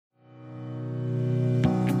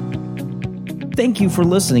Thank you for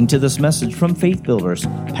listening to this message from Faith Builders.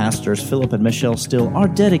 Pastors Philip and Michelle Steele are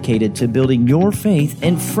dedicated to building your faith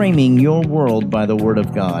and framing your world by the Word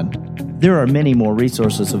of God. There are many more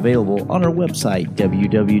resources available on our website,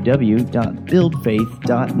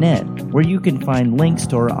 www.buildfaith.net, where you can find links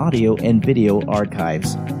to our audio and video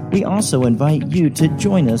archives. We also invite you to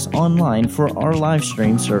join us online for our live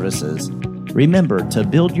stream services. Remember to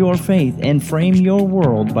build your faith and frame your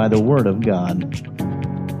world by the Word of God.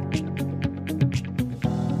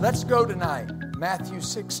 Let's go tonight, Matthew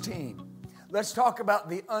 16. Let's talk about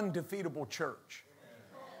the undefeatable church.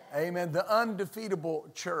 Amen. The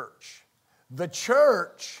undefeatable church. The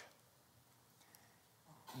church,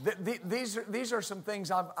 these are some things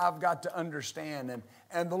I've got to understand.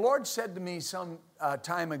 And the Lord said to me some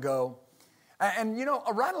time ago, and you know,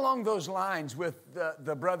 right along those lines with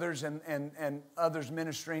the brothers and others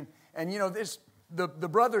ministering, and you know, the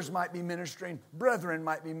brothers might be ministering, brethren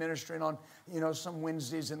might be ministering on, you know, some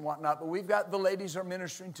Wednesdays and whatnot, but we've got the ladies are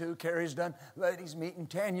ministering too. Carrie's done ladies meeting.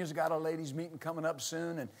 Tanya's got a ladies meeting coming up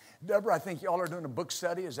soon. And Deborah, I think y'all are doing a book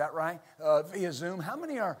study. Is that right? Via Zoom. How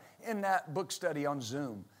many are in that book study on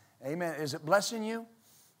Zoom? Amen. Is it blessing you?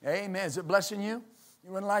 Amen. Is it blessing you?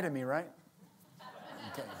 You wouldn't lie to me, right?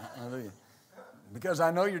 Okay. Hallelujah. Because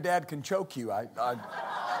I know your dad can choke you.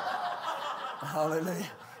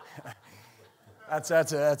 Hallelujah. That's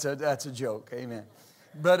a joke. Amen.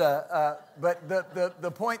 But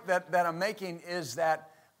the point that I'm making is that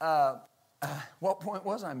what point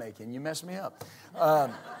was I making? You messed me up. I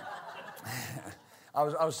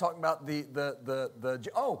was talking about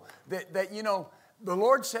that you know, the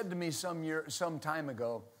Lord said to me some time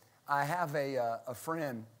ago, I have a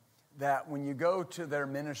friend that when you go to their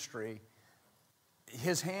ministry,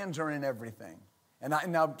 his hands are in everything. And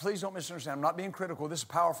now, please don't misunderstand. I'm not being critical. This is a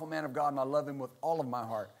powerful man of God, and I love him with all of my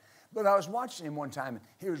heart. But I was watching him one time, and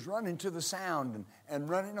he was running to the sound and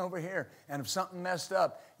running over here. And if something messed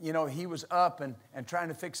up, you know, he was up and trying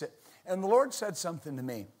to fix it. And the Lord said something to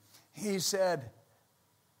me. He said,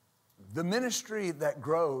 the ministry that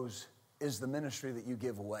grows is the ministry that you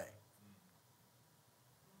give away.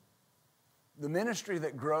 The ministry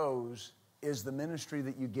that grows is the ministry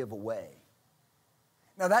that you give away.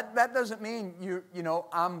 Now, that doesn't mean, you know,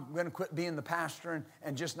 I'm going to quit being the pastor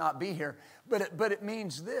and just not be here. But it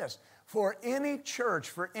means this. For any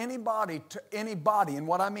church, for anybody, and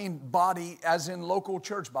what I mean body as in local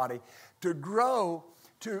church body, to grow,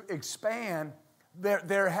 to expand,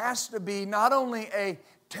 there has to be not only a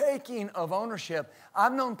taking of ownership.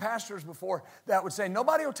 I've known pastors before that would say,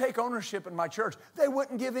 nobody will take ownership in my church. They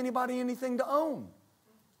wouldn't give anybody anything to own.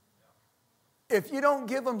 If you don't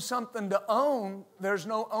give them something to own, there's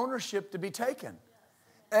no ownership to be taken.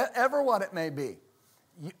 Ever what it may be.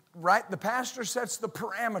 Right? The pastor sets the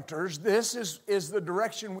parameters. This is the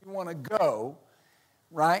direction we want to go.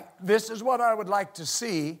 Right? This is what I would like to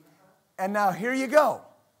see. And now here you go.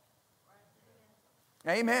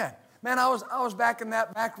 Amen. Man, I was back in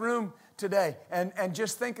that back room today and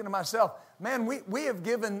just thinking to myself, man, we have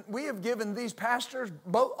given these pastors,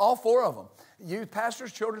 all four of them, youth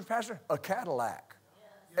pastors, children's pastors, a Cadillac.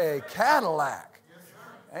 A Cadillac.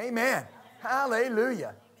 Amen.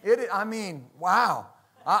 Hallelujah. I mean, wow.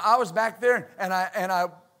 I was back there and I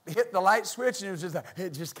hit the light switch and it was just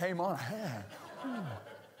it just came on.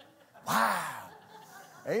 Wow.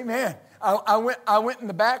 Amen. I went in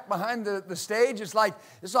the back behind the stage. It's like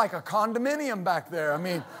a condominium back there. I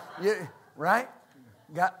mean, right?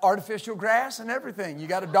 Got artificial grass and everything. You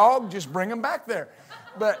got a dog, just bring him back there.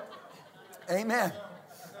 But, amen.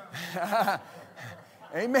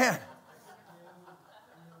 Amen.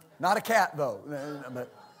 Not a cat, though.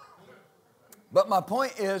 But my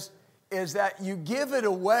point is that you give it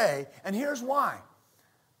away, and here's why.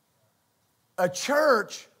 A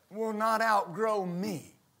church will not outgrow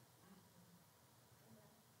me.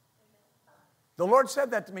 The Lord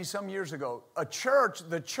said that to me some years ago.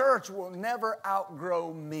 The church will never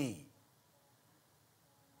outgrow me.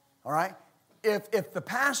 All right? If the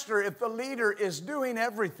pastor, if the leader is doing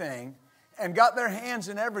everything and got their hands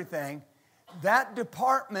in everything, that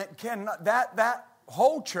department cannot, that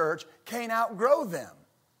whole church can't outgrow them.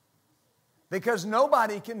 Because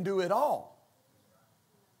nobody can do it all.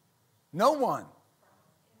 No one.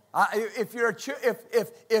 If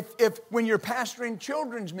when you're pastoring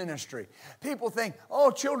children's ministry, people think,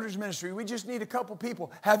 oh, children's ministry, we just need a couple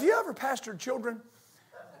people. Have you ever pastored children?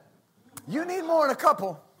 You need more than a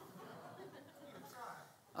couple.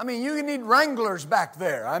 I mean, you need wranglers back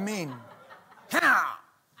there. I mean,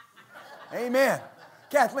 Amen.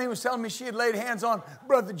 Kathleen was telling me she had laid hands on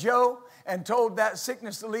Brother Joe, and told that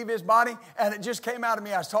sickness to leave his body, and it just came out of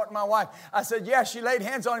me. I was talking to my wife. I said, yeah, she laid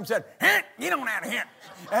hands on him and said, get on out of here.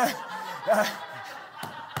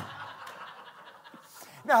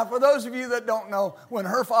 Now, for those of you that don't know, when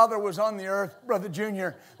her father was on the earth, Brother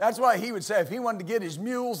Junior, that's why he would say if he wanted to get his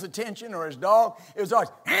mule's attention or his dog, it was always,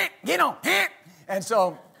 get on. And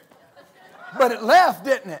so, but it left,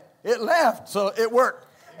 didn't it? It left, so it worked.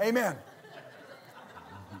 Amen.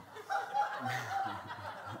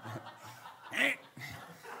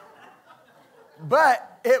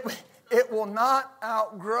 But it will not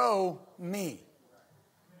outgrow me.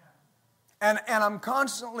 And I'm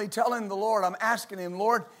constantly telling the Lord, I'm asking Him,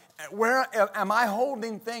 Lord, where am I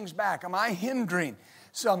holding things back? Am I hindering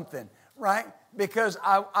something, right? Because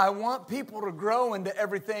I want people to grow into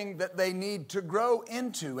everything that they need to grow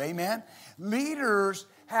into, amen? Leaders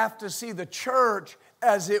have to see the church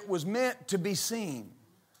as it was meant to be seen.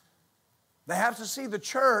 They have to see the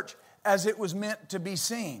church as it was meant to be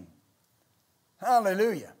seen.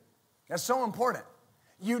 Hallelujah. That's so important.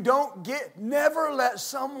 Never let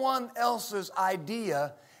someone else's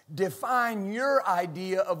idea define your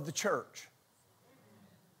idea of the church.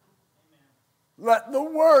 Let the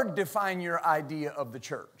Word define your idea of the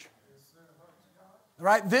church.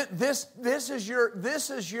 Right? This is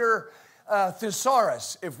your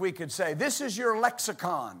thesaurus, if we could say. This is your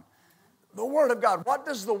lexicon. The Word of God. What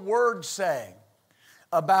does the Word say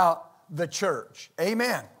about the church?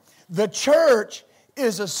 Amen. The church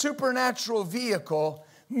is a supernatural vehicle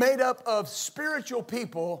made up of spiritual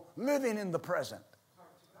people living in the present.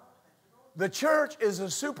 The church is a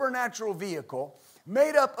supernatural vehicle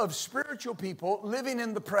made up of spiritual people living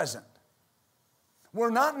in the present.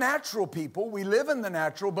 We're not natural people. We live in the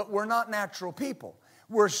natural, but we're not natural people.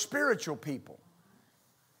 We're spiritual people.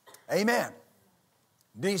 Amen.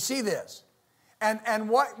 Do you see this? And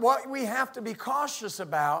what we have to be cautious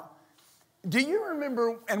about, do you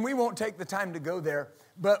remember, and we won't take the time to go there,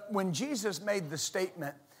 but when Jesus made the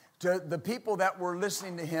statement to the people that were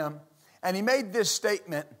listening to Him, and He made this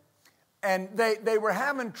statement, and they were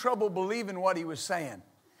having trouble believing what He was saying.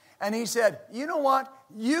 And He said, you know what?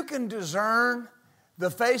 You can discern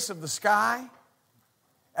the face of the sky,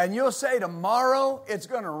 and you'll say tomorrow it's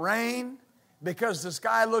going to rain because the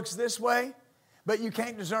sky looks this way, but you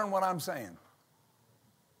can't discern what I'm saying.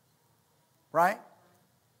 Right?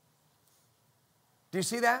 Do you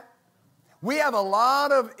see that? We have a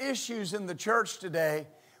lot of issues in the church today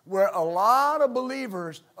where a lot of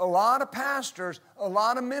believers, a lot of pastors, a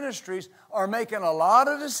lot of ministries are making a lot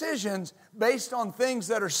of decisions based on things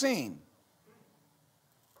that are seen.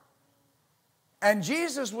 And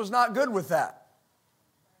Jesus was not good with that.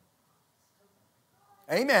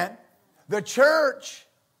 Amen. The church,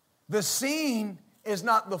 the scene is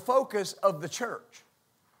not the focus of the church.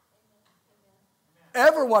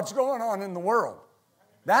 Ever what's going on in the world.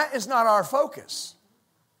 That is not our focus.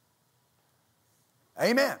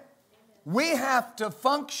 Amen. We have to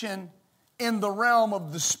function in the realm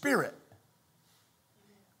of the Spirit.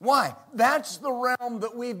 Why? That's the realm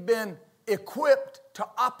that we've been equipped to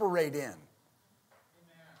operate in.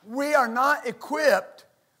 We are not equipped,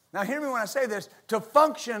 now hear me when I say this, to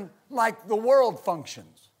function like the world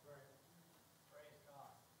functions.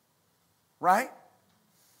 Right?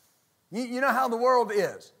 You know how the world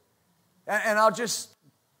is. And I'll just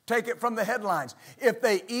take it from the headlines. If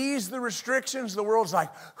they ease the restrictions, the world's like,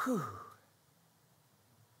 whew.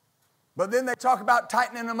 But then they talk about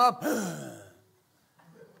tightening them up.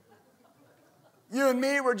 You and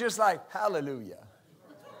me, we're just like, hallelujah.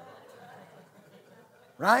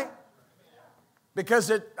 Right?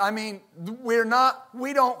 Because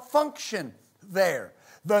we don't function there.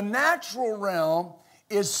 The natural realm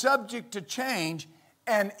is subject to change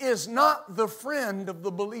and is not the friend of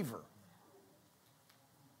the believer.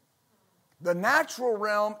 The natural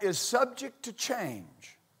realm is subject to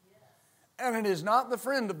change, and it is not the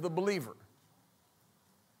friend of the believer.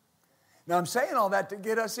 Now, I'm saying all that to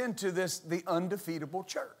get us into this, the undefeatable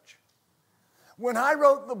church. When I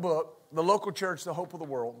wrote the book, The Local Church, The Hope of the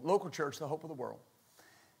World, Local Church, The Hope of the World,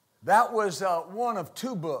 that was one of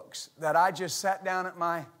two books that I just sat down at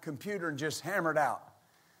my computer and just hammered out.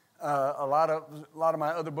 A lot of my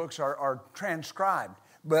other books are transcribed.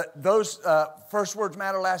 But those first words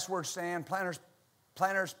matter, last words stand. Planners,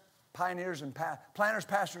 pastors,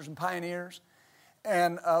 and pioneers,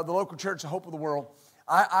 and the Local Church, The Hope of the World.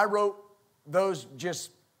 I wrote those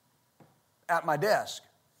just at my desk.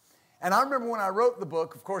 And I remember when I wrote the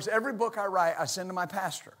book, of course, every book I write, I send to my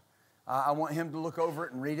pastor. I want him to look over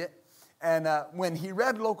it and read it. And when he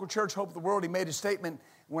read Local Church, Hope of the World, he made a statement.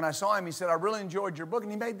 When I saw him, he said, I really enjoyed your book.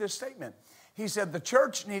 And he made this statement. He said, the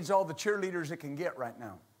church needs all the cheerleaders it can get right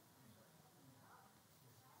now.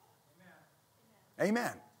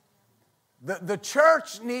 Amen. The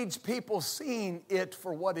church needs people seeing it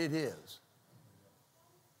for what it is.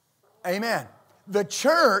 Amen. The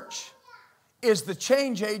church is the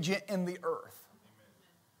change agent in the earth.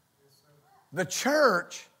 The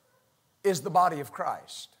church is the body of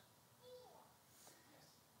Christ.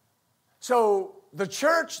 So the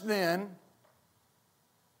church then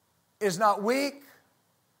is not weak,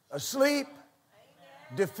 asleep,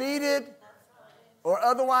 defeated, or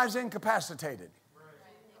otherwise incapacitated.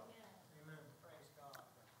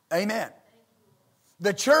 Amen.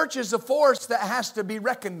 The church is a force that has to be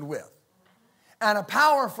reckoned with, and a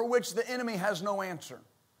power for which the enemy has no answer.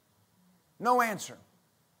 No answer.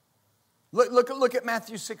 Look at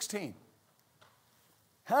Matthew 16.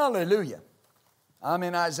 Hallelujah. I'm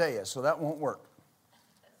in Isaiah, so that won't work.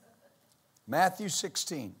 Matthew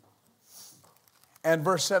 16 and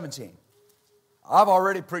verse 17. I've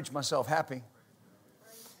already preached myself happy.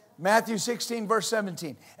 Matthew 16, verse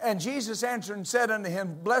 17. And Jesus answered and said unto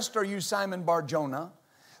him, Blessed are you, Simon Bar-Jonah,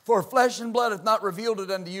 for flesh and blood hath not revealed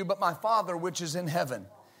it unto you, but my Father which is in heaven.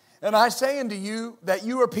 And I say unto you that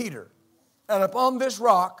you are Peter, and upon this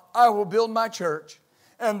rock I will build my church,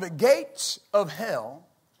 and the gates of hell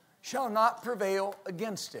shall not prevail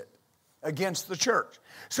against it, against the church.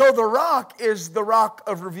 So the rock is the rock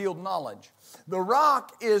of revealed knowledge. The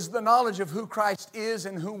rock is the knowledge of who Christ is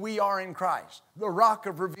and who we are in Christ. The rock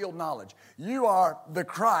of revealed knowledge. You are the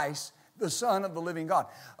Christ, the Son of the living God.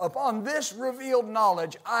 Upon this revealed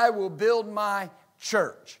knowledge, I will build my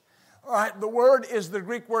church. All right, the word is the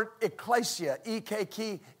Greek word ekklesia,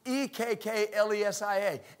 E-K-K-L-E-S-I-A,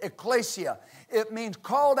 ekklesia. It means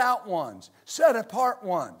called out ones, set apart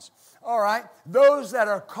ones. All right, those that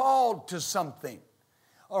are called to something.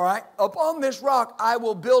 All right, upon this rock I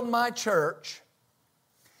will build my church.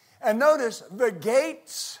 And notice the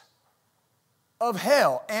gates of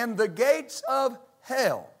hell, and the gates of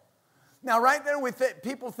hell. Now, right there,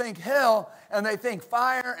 people think hell, and they think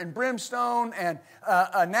fire and brimstone and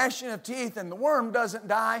a gnashing of teeth, and the worm doesn't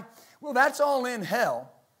die. Well, that's all in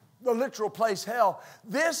hell, the literal place hell.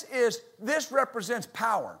 This represents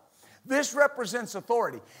power. This represents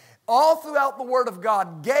authority. All throughout the Word of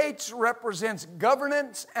God, gates represents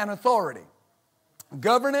governance and authority.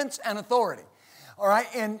 Governance and authority. All right,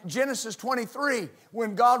 in Genesis 23,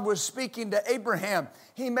 when God was speaking to Abraham,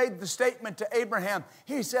 He made the statement to Abraham.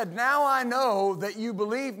 He said, Now I know that you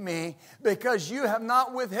believe me because you have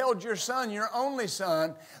not withheld your son, your only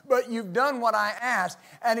son, but you've done what I asked.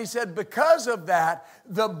 And He said, because of that,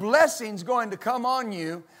 the blessing's going to come on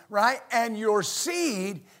you, right? And your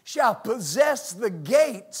seed shall possess the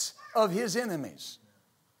gates of his enemies.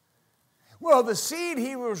 Well, the seed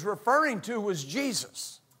He was referring to was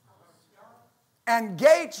Jesus. And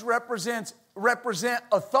gates represent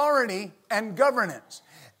authority and governance.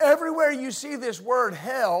 Everywhere you see this word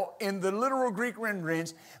hell in the literal Greek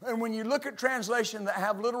renderings, and when you look at translation that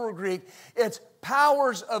have literal Greek, it's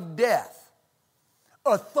powers of death,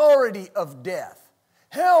 authority of death.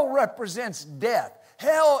 Hell represents death.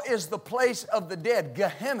 Hell is the place of the dead.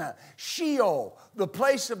 Gehenna, Sheol, the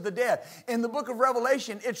place of the dead. In the book of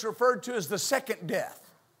Revelation, it's referred to as the second death.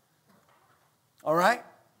 All right?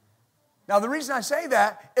 Now, the reason I say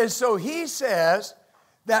that is so he says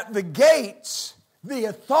that the gates, the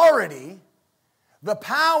authority, the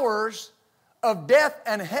powers of death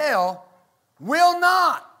and hell will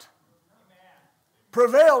not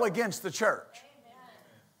prevail against the church.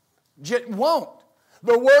 It won't.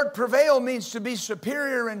 The word prevail means to be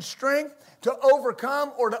superior in strength, to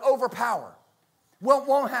overcome, or to overpower.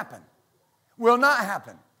 Won't happen. Will not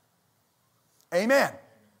happen. Amen.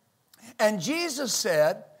 And Jesus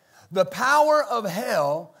said, the power of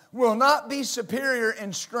hell will not be superior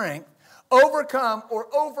in strength, overcome, or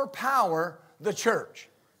overpower the church.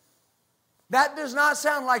 That does not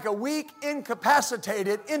sound like a weak,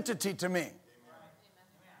 incapacitated entity to me.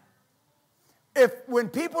 When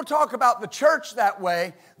people talk about the church that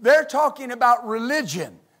way, they're talking about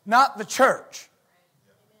religion, not the church.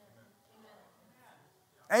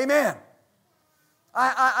 Amen.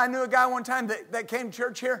 I knew a guy one time that came to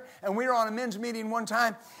church here, and we were on a men's meeting one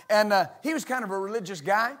time, and he was kind of a religious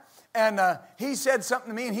guy, and he said something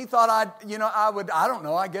to me, and he thought I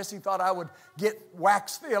guess he thought I would get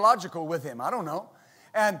wax theological with him. I don't know.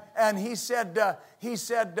 And he said, we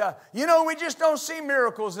just don't see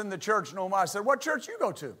miracles in the church no more. I said, what church you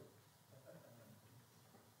go to?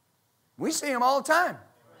 We see them all the time.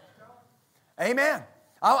 Amen.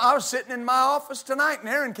 I was sitting in my office tonight, and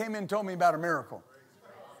Aaron came in and told me about a miracle.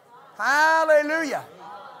 Hallelujah.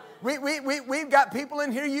 We've got people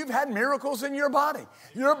in here, you've had miracles in your body.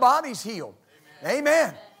 Your body's healed.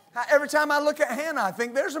 Amen. Every time I look at Hannah, I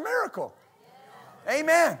think there's a miracle.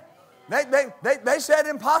 Amen. They said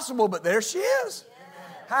impossible, but there she is.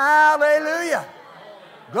 Hallelujah.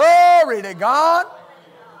 Glory to God.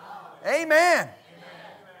 Amen.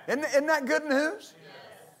 Isn't that good news?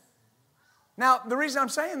 Now, the reason I'm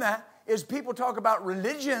saying that is people talk about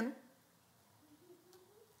religion,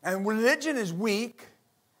 and religion is weak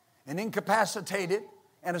and incapacitated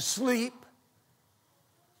and asleep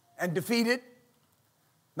and defeated.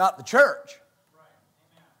 Not the church.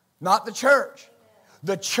 Not the church.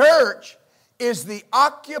 The church is the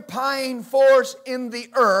occupying force in the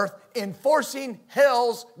earth enforcing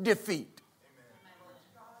hell's defeat.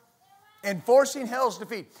 Enforcing hell's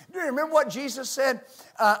defeat. Do you remember what Jesus said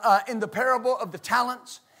in the parable of the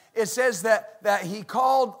talents? It says that he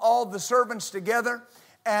called all the servants together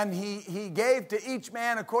and he gave to each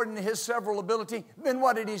man according to his several ability. Then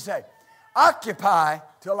what did he say? Occupy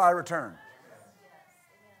till I return.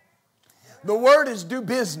 The word is do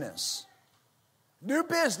business. Do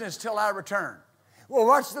business till I return. Well,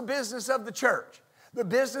 what's the business of the church? The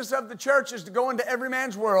business of the church is to go into every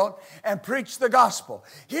man's world and preach the gospel.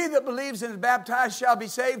 He that believes and is baptized shall be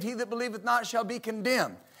saved. He that believeth not shall be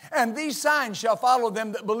condemned. And these signs shall follow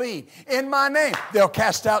them that believe. In my name, they'll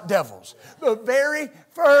cast out devils. The very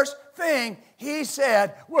first thing he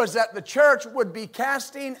said was that the church would be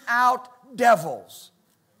casting out devils.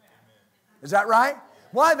 Is that right?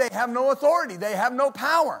 Why? They have no authority. They have no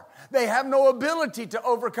power. They have no ability to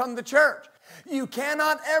overcome the church. You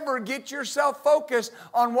cannot ever get yourself focused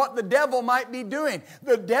on what the devil might be doing.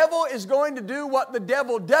 The devil is going to do what the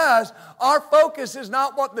devil does. Our focus is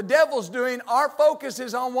not what the devil's doing. Our focus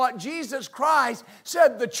is on what Jesus Christ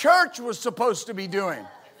said the church was supposed to be doing.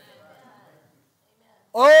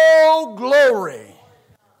 Oh, glory.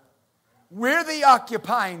 We're the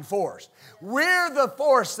occupying force. We're the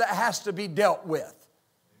force that has to be dealt with.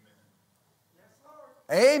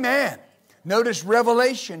 Amen. Notice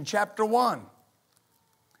Revelation chapter 1.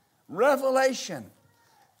 Revelation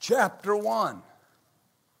chapter 1.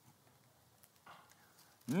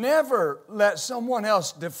 Never let someone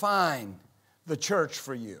else define the church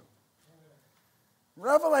for you.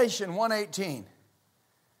 Revelation 1:18.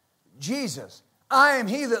 Jesus, I am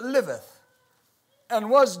he that liveth and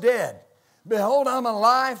was dead. Behold, I'm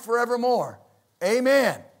alive forevermore.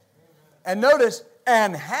 Amen. And notice,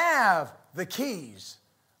 and have the keys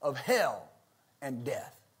of hell and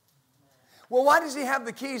death. Well, why does he have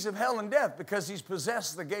the keys of hell and death? Because he's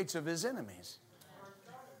possessed the gates of his enemies.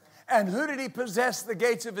 And who did he possess the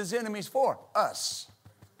gates of his enemies for? Us.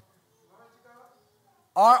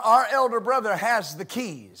 Our elder brother has the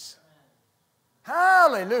keys.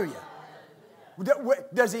 Hallelujah.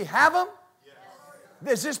 Does he have them?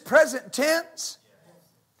 Is this present tense?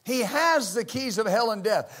 He has the keys of hell and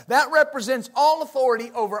death. That represents all authority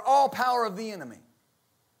over all power of the enemy.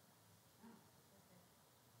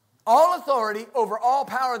 All authority over all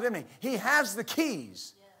power of the enemy. He has the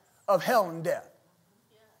keys of hell and death.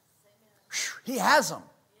 He has them.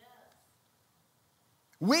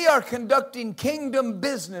 We are conducting kingdom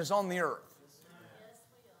business on the earth.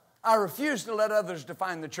 I refuse to let others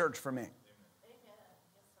define the church for me.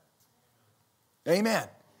 Amen.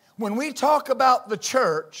 When we talk about the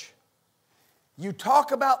church, you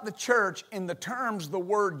talk about the church in the terms the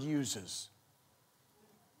word uses.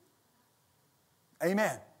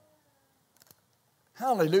 Amen.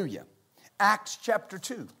 Hallelujah. Acts chapter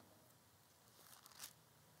 2.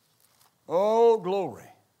 Oh, glory. I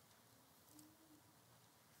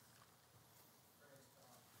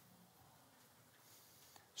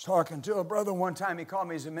was talking to a brother one time. He called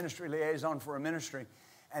me as a ministry liaison for a ministry.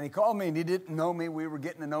 And he called me and he didn't know me. We were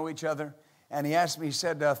getting to know each other. And he asked me, he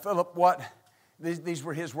said, Philip, what, these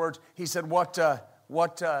were his words. He said, what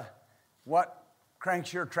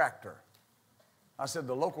cranks your tractor? I said,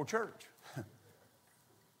 the local church.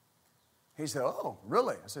 He said, oh,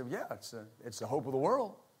 really? I said, yeah, it's the hope of the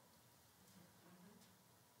world.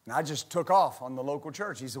 And I just took off on the local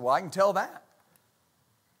church. He said, well, I can tell that.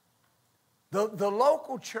 The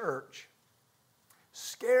local church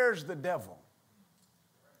scares the devil.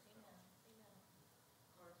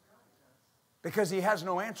 Because he has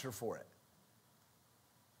no answer for it.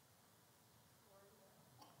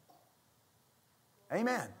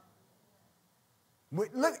 Amen.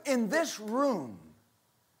 Look, in this room,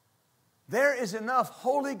 there is enough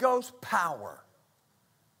Holy Ghost power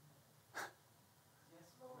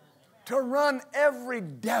to run every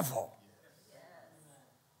devil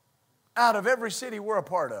out of every city we're a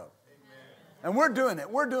part of. And we're doing it.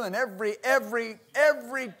 We're doing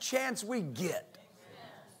every chance we get.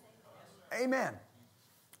 Amen.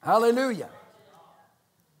 Hallelujah.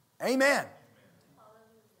 Amen.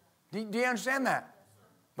 Do you understand that?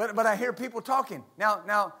 But I hear people talking.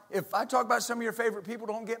 Now, if I talk about some of your favorite people,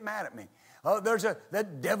 don't get mad at me. Oh, there's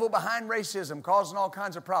that devil behind racism causing all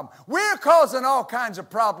kinds of problems. We're causing all kinds of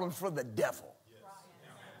problems for the devil.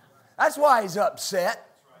 That's why he's upset.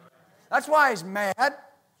 That's why he's mad.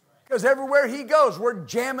 Because everywhere he goes, we're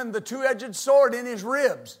jamming the two-edged sword in his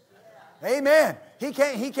ribs. Amen. He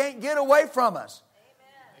can't get away from us.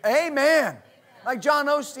 Amen. Like John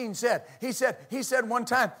Osteen said. He said one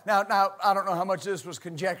time, now I don't know how much this was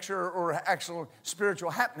conjecture or actual spiritual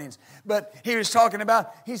happenings, but he was talking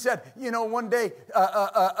about, he said, one day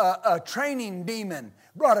a training demon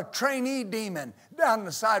brought a trainee demon down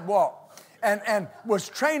the sidewalk. And was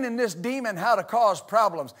training this demon how to cause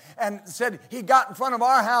problems. And said he got in front of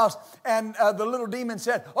our house and the little demon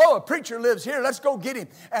said, "Oh, a preacher lives here. Let's go get him."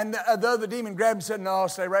 And the other demon grabbed him and said, "No, I'll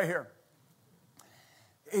stay right here."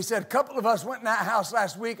 He said, "A couple of us went in that house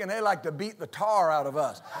last week and they like to beat the tar out of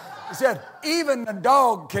us." He said, "Even a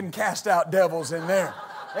dog can cast out devils in there."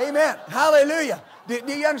 Amen. Hallelujah. Do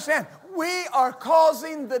you understand? We are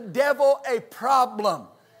causing the devil a problem.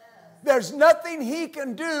 There's nothing he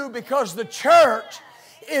can do because the church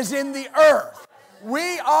is in the earth.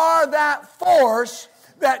 We are that force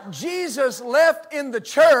that Jesus left in the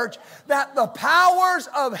church that the powers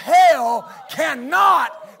of hell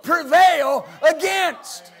cannot prevail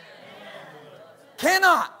against.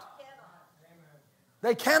 Cannot.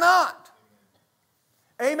 They cannot.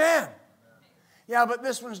 Amen. Yeah, but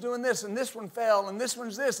this one's doing this, and this one fell, and this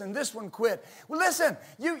one's this, and this one quit. Well, listen,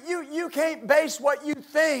 you can't base what you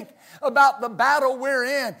think about the battle we're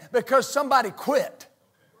in because somebody quit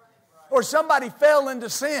or somebody fell into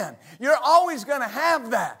sin. You're always going to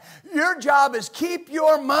have that. Your job is keep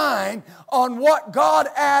your mind on what God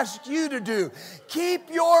asked you to do. Keep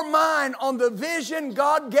your mind on the vision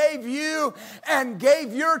God gave you and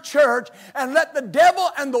gave your church, and let the devil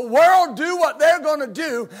and the world do what they're going to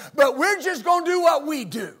do, but we're just going to do what we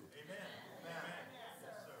do.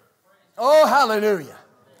 Oh, hallelujah.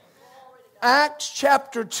 Acts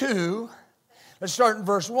chapter 2, let's start in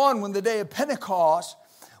verse 1. When the day of Pentecost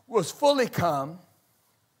was fully come,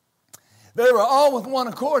 they were all with one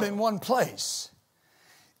accord in one place.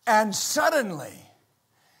 And suddenly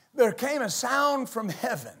there came a sound from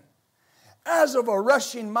heaven as of a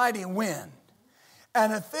rushing mighty wind,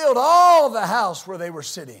 and it filled all the house where they were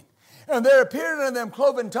sitting. And there appeared unto them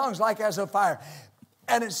cloven tongues like as of fire,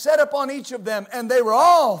 and it set upon each of them, and they were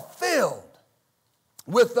all filled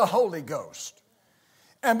with the Holy Ghost,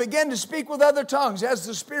 and began to speak with other tongues as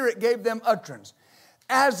the Spirit gave them utterance.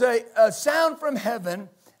 As a sound from heaven,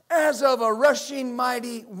 as of a rushing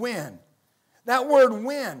mighty wind. That word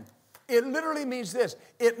wind, it literally means this.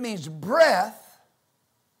 It means breath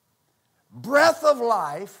of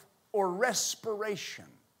life, or respiration.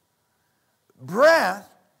 Breath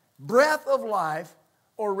of life,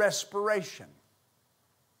 or respiration.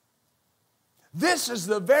 This is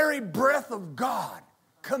the very breath of God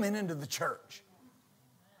coming into the church.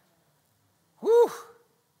 Whew.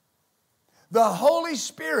 The Holy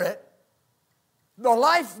Spirit, the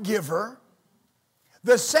life giver,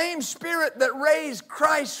 the same Spirit that raised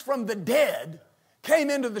Christ from the dead, came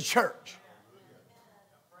into the church.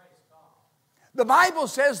 The Bible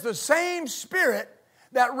says the same Spirit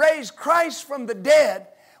that raised Christ from the dead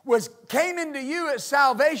came into you at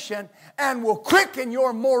salvation and will quicken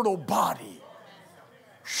your mortal body.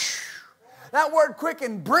 That word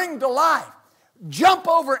quicken, bring to life, jump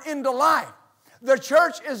over into life. The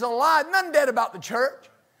church is alive. Nothing dead about the church.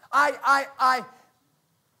 I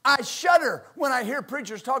shudder when I hear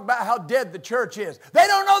preachers talk about how dead the church is. They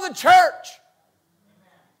don't know the church.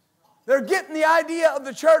 They're getting the idea of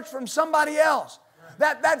the church from somebody else.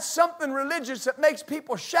 That's something religious that makes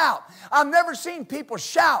people shout. I've never seen people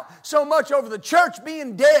shout so much over the church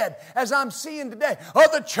being dead as I'm seeing today. Oh,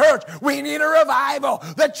 the church, we need a revival.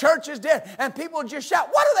 The church is dead. And people just shout.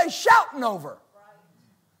 What are they shouting over?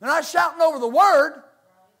 They're not shouting over the Word,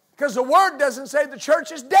 because the Word doesn't say the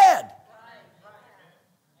church is dead.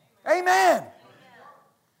 Amen.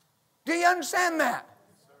 Do you understand that?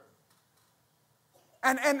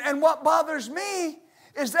 And what bothers me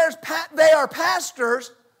is they are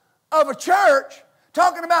pastors of a church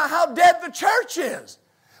talking about how dead the church is.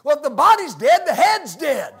 Well, if the body's dead, the head's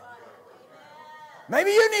dead. Maybe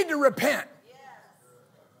you need to repent.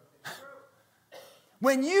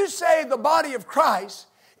 When you say the body of Christ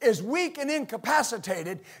is weak and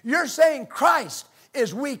incapacitated, you're saying Christ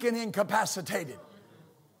is weak and incapacitated.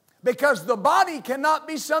 Because the body cannot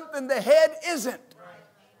be something the head isn't.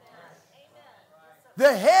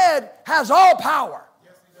 The head has all power.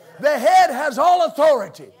 The head has all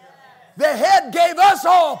authority. The head gave us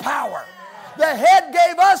all power. The head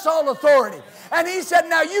gave us all authority. And he said,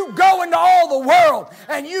 now you go into all the world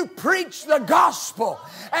and you preach the gospel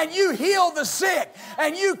and you heal the sick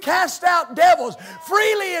and you cast out devils.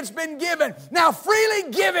 Freely it's been given. Now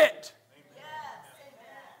freely give it.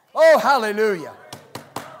 Oh, hallelujah.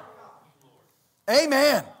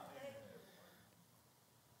 Amen.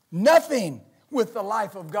 Nothing with the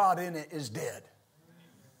life of God in it is dead,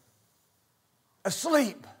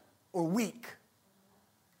 asleep, or weak.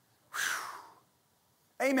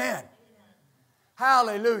 Whew. Amen.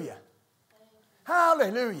 Hallelujah.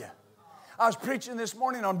 Hallelujah. I was preaching this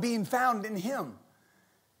morning on being found in Him.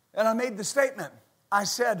 And I made the statement. I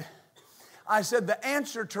said the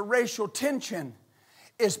answer to racial tension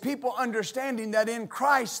is people understanding that in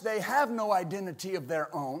Christ they have no identity of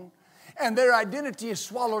their own, and their identity is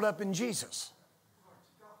swallowed up in Jesus.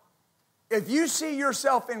 If you see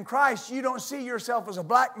yourself in Christ, you don't see yourself as a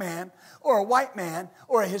black man or a white man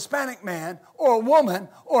or a Hispanic man or a woman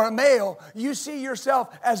or a male. You see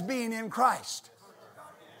yourself as being in Christ.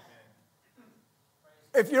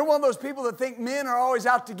 If you're one of those people that think men are always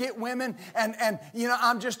out to get women and you know,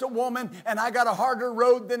 I'm just a woman and I got a harder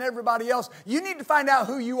road than everybody else, you need to find out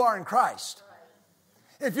who you are in Christ.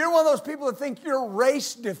 If you're one of those people that think your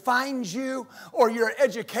race defines you or your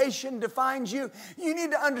education defines you, you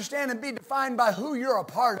need to understand and be defined by who you're a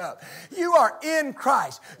part of. You are in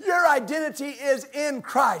Christ. Your identity is in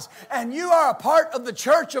Christ. And you are a part of the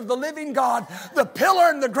church of the living God, the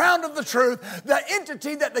pillar and the ground of the truth, the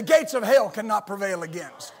entity that the gates of hell cannot prevail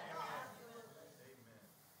against.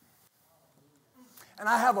 And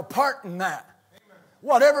I have a part in that.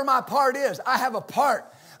 Whatever my part is, I have a part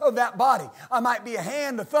of that body. I might be a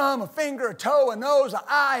hand, a thumb, a finger, a toe, a nose, an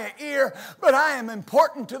eye, an ear, but I am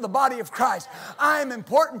important to the body of Christ. I am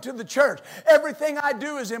important to the church. Everything I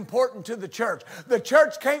do is important to the church. The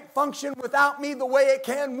church can't function without me the way it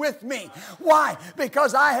can with me. Why?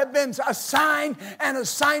 Because I have been assigned an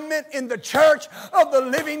assignment in the church of the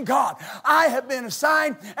living God. I have been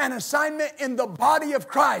assigned an assignment in the body of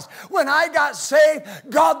Christ. When I got saved,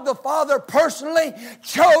 God the Father personally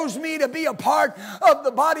chose me to be a part of the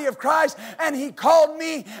body of Christ, and He called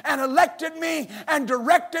me and elected me and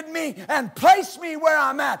directed me and placed me where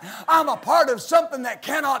I'm at. I'm a part of something that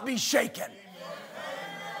cannot be shaken.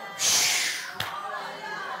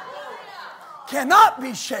 Cannot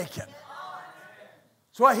be shaken.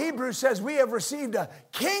 That's why Hebrews says we have received a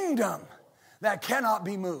kingdom that cannot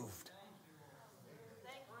be moved.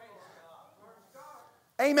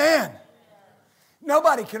 Amen.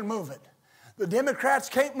 Nobody can move it. The Democrats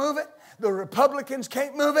can't move it. The Republicans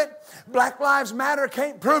can't move it. Black Lives Matter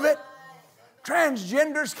can't prove it.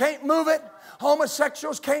 Transgenders can't move it.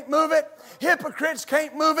 Homosexuals can't move it. Hypocrites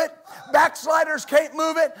can't move it. Backsliders can't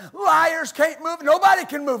move it. Liars can't move it. Nobody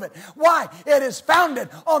can move it. Why? It is founded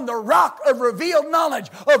on the rock of revealed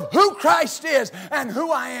knowledge of who Christ is and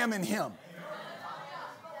who I am in Him.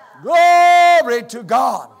 Glory to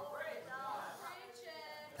God.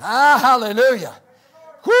 Ah, hallelujah.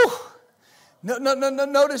 Whew. No,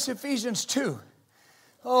 notice Ephesians 2.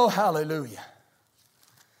 Oh, hallelujah.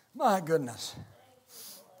 My goodness.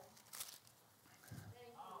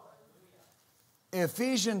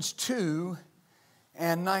 Ephesians 2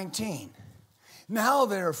 and 19. Now,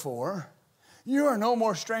 therefore, you are no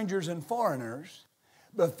more strangers and foreigners,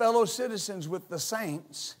 but fellow citizens with the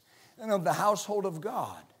saints and of the household of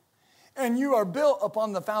God. And you are built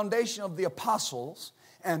upon the foundation of the apostles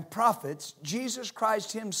and prophets, Jesus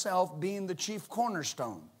Christ Himself being the chief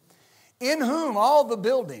cornerstone, in whom all the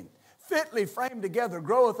building, fitly framed together,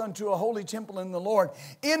 groweth unto a holy temple in the Lord,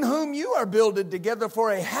 in whom you are builded together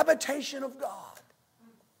for a habitation of God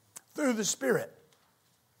through the Spirit.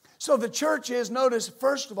 So the church is, notice,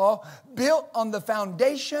 first of all, built on the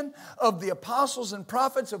foundation of the apostles and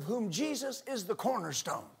prophets, of whom Jesus is the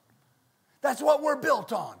cornerstone. That's what we're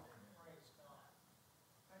built on.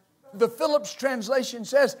 The Phillips translation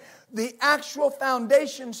says, the actual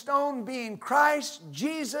foundation stone being Christ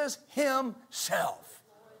Jesus Himself.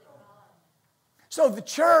 So the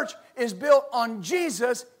church is built on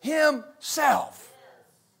Jesus Himself.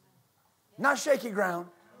 Not shaky ground.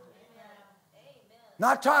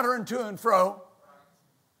 Not tottering to and fro.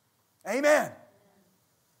 Amen.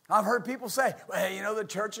 I've heard people say, well, you know, the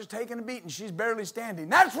church is taking a beating. She's barely standing.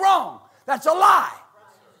 That's wrong. That's a lie.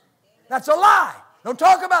 That's a lie. Don't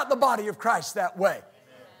talk about the body of Christ that way.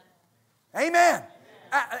 Amen.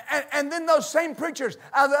 And then those same preachers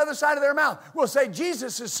out of the other side of their mouth will say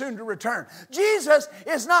Jesus is soon to return. Jesus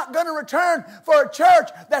is not going to return for a church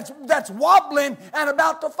that's wobbling and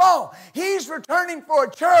about to fall. He's returning for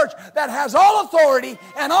a church that has all authority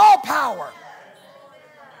and all power.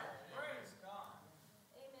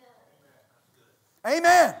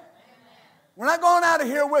 Amen. We're not going out of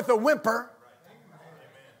here with a whimper.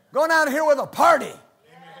 Going out of here with a party.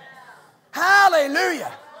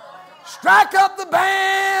 Hallelujah. Strike up the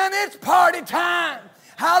band. It's party time.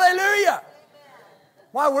 Hallelujah.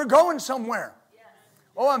 Why? We're going somewhere.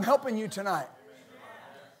 Oh, I'm helping you tonight.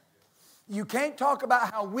 You can't talk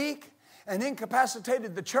about how weak and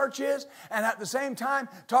incapacitated the church is and at the same time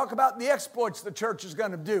talk about the exploits the church is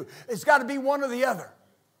going to do. It's got to be one or the other.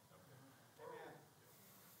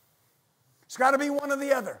 It's got to be one or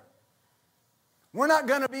the other. We're not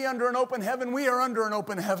going to be under an open heaven. We are under an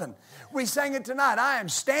open heaven. We sang it tonight. I am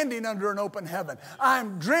standing under an open heaven. I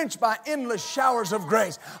am drenched by endless showers of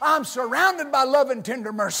grace. I'm surrounded by love and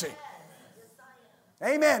tender mercy.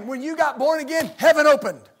 Amen. When you got born again, heaven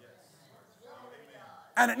opened.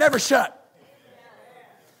 And it never shut.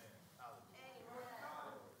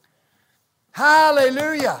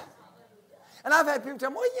 Hallelujah. And I've had people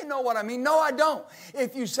tell me, well, you know what I mean. No, I don't.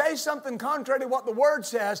 If you say something contrary to what the Word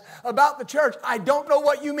says about the church, I don't know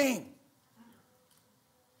what you mean.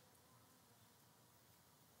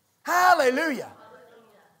 Hallelujah.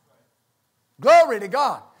 Glory to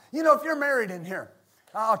God. You know, if you're married in here,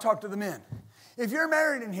 I'll talk to the men. If you're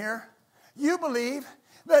married in here, you believe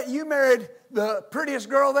that you married the prettiest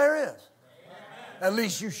girl there is. Amen. At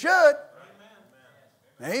least you should.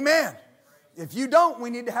 Amen. Amen. If you don't,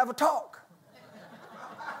 we need to have a talk.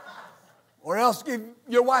 Or else give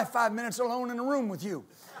your wife 5 minutes alone in a room with you.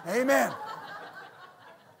 Amen.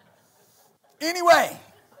 Anyway,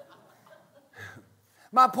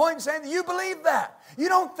 my point is saying that you believe that. You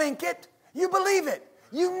don't think it. You believe it.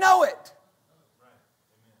 You know it.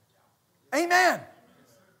 Amen.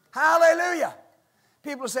 Hallelujah.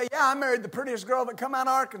 People say, yeah, I married the prettiest girl that come out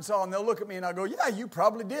of Arkansas. And they'll look at me and I'll go, yeah, you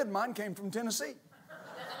probably did. Mine came from Tennessee.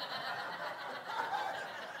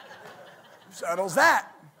 Settles that.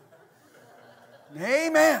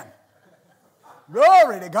 Amen.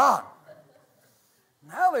 Glory to God.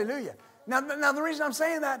 Hallelujah. Now, the reason I'm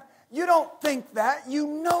saying that, you don't think that. You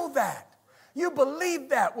know that. You believe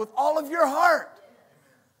that with all of your heart.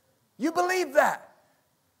 You believe that.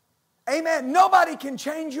 Amen. Nobody can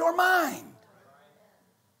change your mind.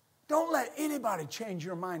 Don't let anybody change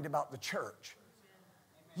your mind about the church.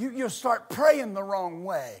 You'll start praying the wrong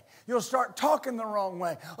way. You'll start talking the wrong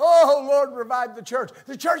way. Oh, Lord, revive the church.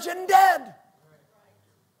 The church isn't dead.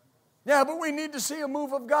 Yeah, but we need to see a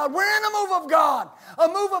move of God. We're in a move of God. A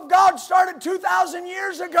move of God started 2,000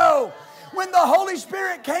 years ago when the Holy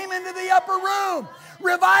Spirit came into the upper room.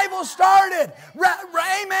 Revival started.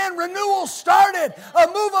 Amen. Renewal started. A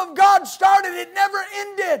move of God started. It never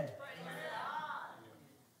ended.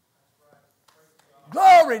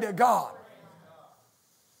 Glory to God.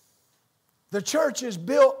 The church is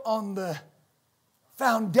built on the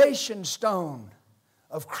foundation stone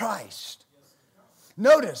of Christ.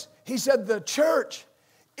 Notice, he said the church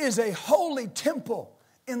is a holy temple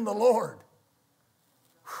in the Lord.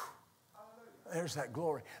 Whew. There's that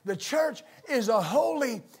glory. The church is a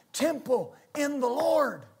holy temple in the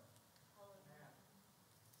Lord.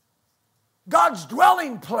 God's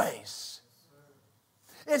dwelling place.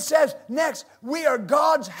 It says next, we are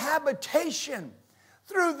God's habitation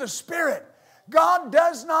through the Spirit. God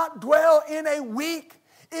does not dwell in a weak,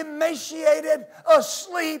 emaciated,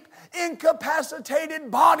 asleep, incapacitated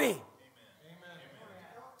body.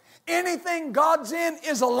 Anything God's in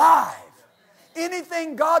is alive.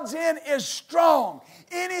 Anything God's in is strong.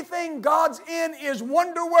 Anything God's in is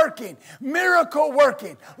wonder-working,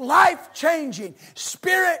 miracle-working, life-changing,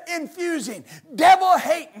 spirit-infusing,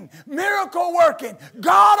 devil-hating, miracle-working,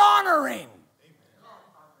 God-honoring.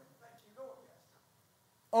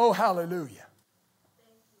 Oh, hallelujah.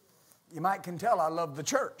 You might can tell I love the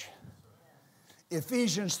church.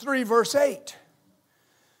 Ephesians 3 verse 8.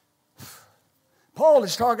 Paul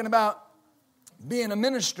is talking about being a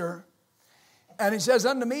minister. And he says,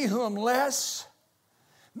 unto me who am less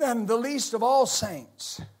than the least of all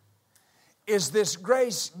saints is this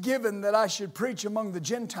grace given that I should preach among the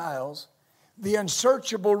Gentiles the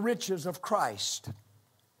unsearchable riches of Christ.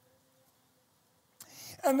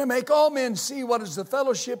 And to make all men see what is the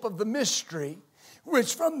fellowship of the mystery,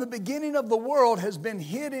 which from the beginning of the world has been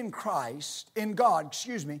hid in God,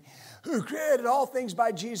 who created all things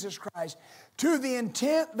by Jesus Christ, to the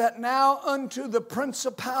intent that now unto the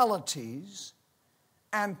principalities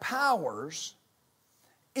and powers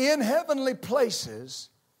in heavenly places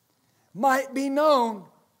might be known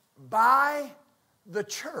by the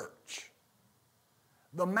church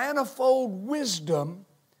the manifold wisdom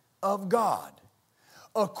of God,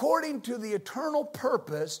 according to the eternal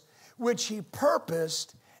purpose which He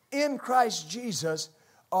purposed in Christ Jesus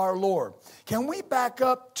our Lord. Can we back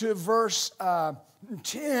up to verse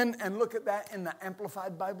 10 and look at that in the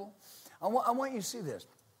Amplified Bible. I want you to see this.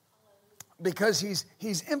 Because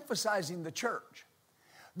he's emphasizing the church.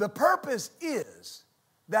 The purpose is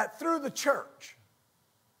that through the church,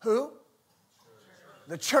 who?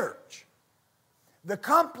 The church. The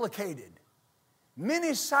complicated,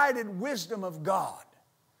 many-sided wisdom of God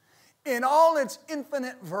in all its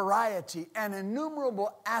infinite variety and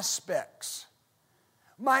innumerable aspects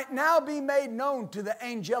might now be made known to the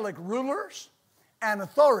angelic rulers and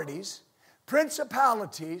authorities,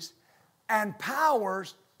 principalities, and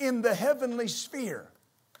powers in the heavenly sphere.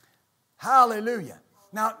 Hallelujah.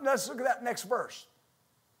 Now, let's look at that next verse.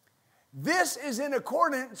 This is in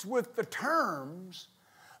accordance with the terms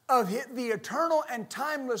of the eternal and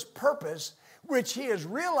timeless purpose which He has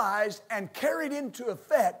realized and carried into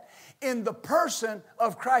effect in the person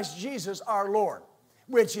of Christ Jesus our Lord,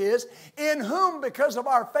 which is, in whom, because of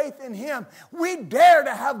our faith in Him, we dare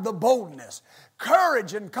to have the boldness,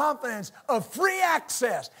 courage, and confidence of free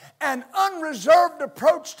access and unreserved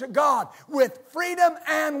approach to God with freedom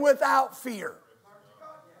and without fear.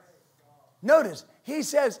 Notice, he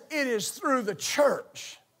says it is through the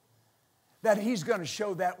church that He's going to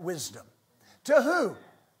show that wisdom. To who?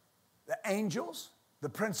 The angels, the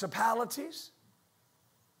principalities.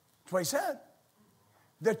 That's what he said.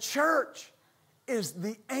 The church is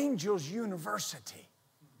the angels' university.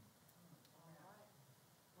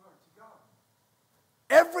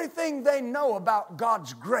 Everything they know about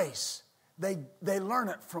God's grace, they learn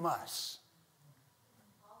it from us.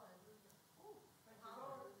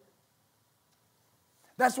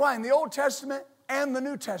 That's why in the Old Testament and the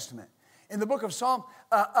New Testament, in the book of Psalms,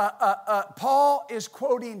 Paul is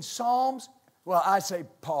quoting Psalms. Well, I say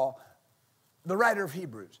Paul, the writer of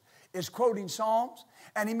Hebrews, is quoting Psalms.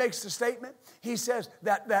 And he makes the statement. He says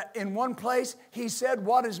that in one place, he said,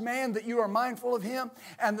 what is man that you are mindful of him?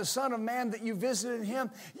 And the son of man that you visited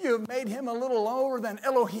him? You have made him a little lower than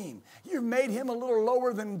Elohim. You've made him a little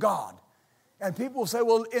lower than God. And people say,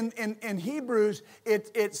 well, in Hebrews,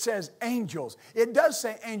 it says angels. It does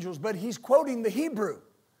say angels, but he's quoting the Hebrew.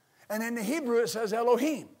 And in the Hebrew, it says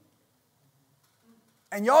Elohim.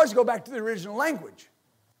 And you always go back to the original language.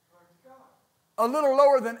 A little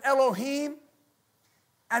lower than Elohim.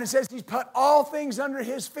 And it says He's put all things under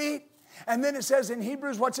His feet. And then it says in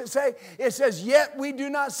Hebrews, what's it say? It says, yet we do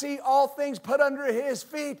not see all things put under His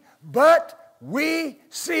feet, but we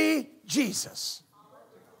see Jesus.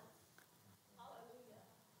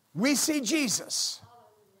 We see Jesus.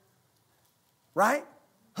 Right?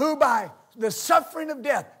 Who by the suffering of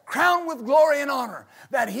death, crowned with glory and honor,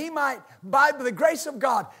 that He might, by the grace of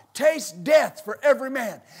God, taste death for every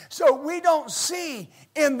man. So we don't see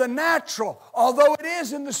in the natural, although it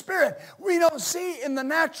is in the spirit, we don't see in the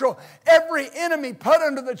natural every enemy put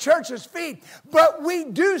under the church's feet, but we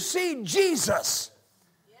do see Jesus,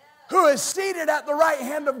 who is seated at the right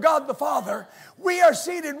hand of God the Father. We are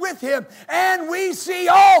seated with Him, and we see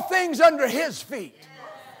all things under His feet.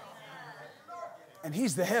 And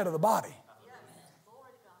He's the head of the body.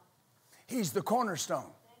 He's the cornerstone.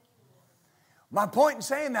 My point in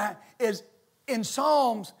saying that is in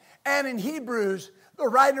Psalms and in Hebrews, the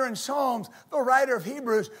writer in Psalms, the writer of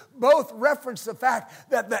Hebrews, both reference the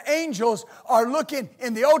fact that the angels are looking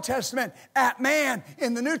in the Old Testament at man,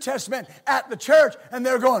 in the New Testament at the church, and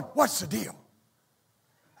they're going, what's the deal?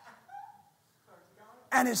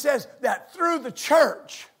 And it says that through the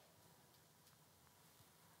church,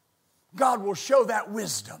 God will show that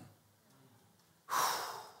wisdom.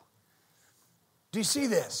 Do you see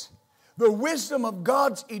this? The wisdom of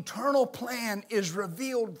God's eternal plan is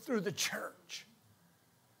revealed through the church.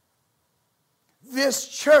 This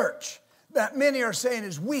church that many are saying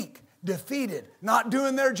is weak, defeated, not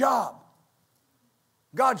doing their job.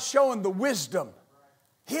 God's showing the wisdom,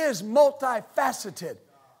 His multifaceted,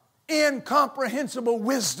 incomprehensible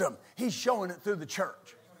wisdom. He's showing it through the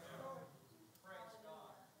church.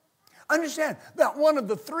 Understand that one of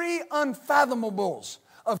the three unfathomables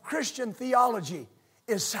of Christian theology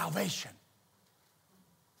is salvation.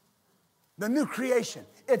 The new creation.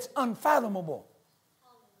 It's unfathomable.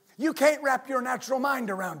 You can't wrap your natural mind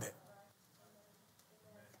around it.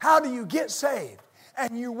 How do you get saved?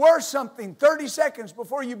 And you were something 30 seconds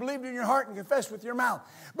before you believed in your heart and confessed with your mouth.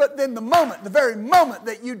 But then the very moment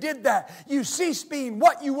that you did that, you ceased being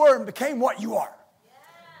what you were and became what you are.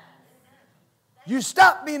 You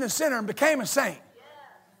stopped being a sinner and became a saint.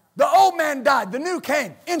 The old man died. The new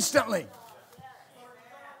came instantly.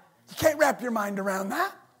 You can't wrap your mind around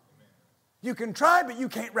that. You can try, but you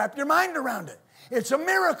can't wrap your mind around it. It's a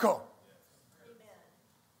miracle.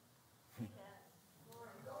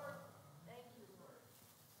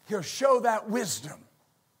 He'll show that wisdom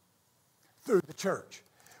through the church.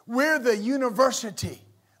 We're the university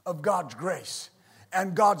of God's grace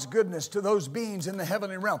and God's goodness to those beings in the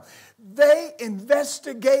heavenly realm. They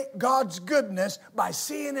investigate God's goodness by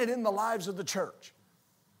seeing it in the lives of the church.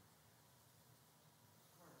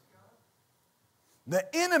 The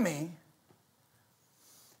enemy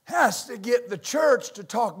has to get the church to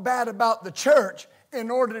talk bad about the church in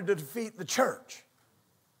order to defeat the church.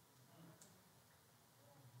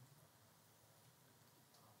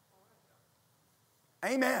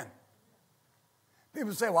 Amen.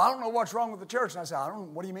 People say, well, I don't know what's wrong with the church. And I say,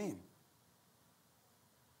 what do you mean?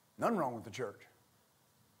 Nothing wrong with the church.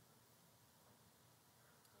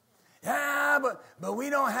 Yeah, but we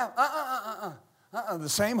don't have, The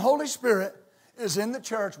same Holy Spirit is in the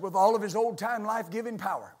church with all of His old-time life-giving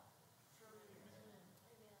power.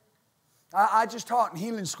 I just taught in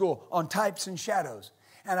healing school on types and shadows.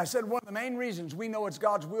 And I said one of the main reasons we know it's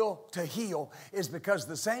God's will to heal is because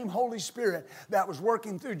the same Holy Spirit that was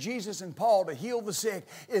working through Jesus and Paul to heal the sick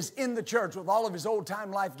is in the church with all of His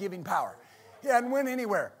old-time life-giving power. He hadn't went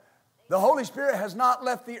anywhere. The Holy Spirit has not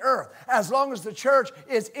left the earth. As long as the church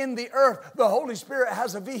is in the earth, the Holy Spirit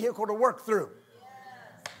has a vehicle to work through.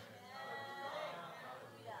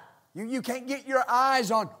 You can't get your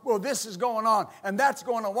eyes on, well, this is going on and that's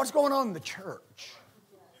going on. What's going on in the church?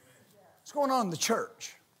 What's going on in the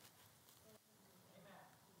church?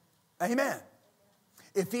 Amen.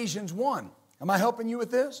 Ephesians 1. Am I helping you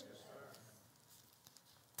with this?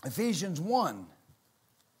 Ephesians 1,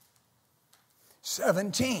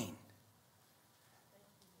 17.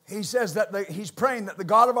 He says that he's praying that the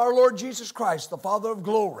God of our Lord Jesus Christ, the Father of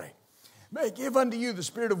glory, may give unto you the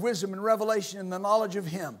spirit of wisdom and revelation and the knowledge of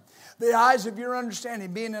Him, the eyes of your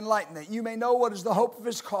understanding being enlightened, that you may know what is the hope of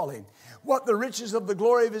His calling, what the riches of the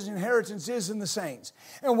glory of His inheritance is in the saints,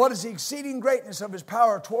 and what is the exceeding greatness of His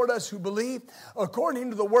power toward us who believe,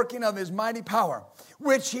 according to the working of His mighty power,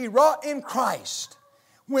 which He wrought in Christ,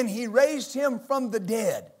 when He raised Him from the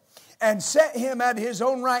dead, and set Him at His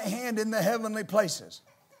own right hand in the heavenly places,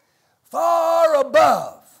 far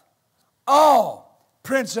above all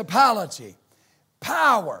principality,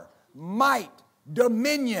 power, might,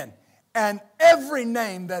 dominion, and every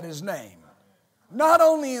name that is named, not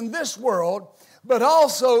only in this world, but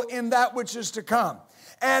also in that which is to come,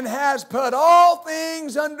 and has put all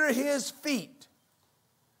things under His feet,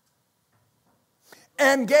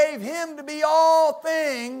 and gave Him to be all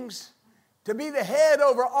things, to be the head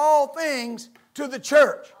over all things to the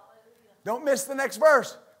church. Don't miss the next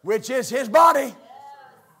verse, which is His body.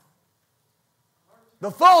 The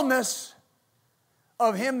fullness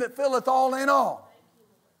of Him that filleth all in all.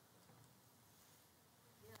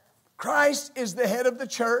 Christ is the head of the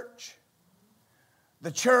church. The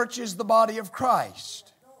church is the body of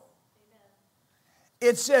Christ.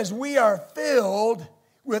 It says we are filled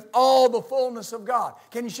with all the fullness of God.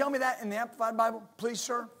 Can you show me that in the Amplified Bible, please,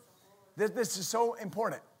 sir? This is so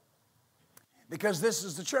important. Because this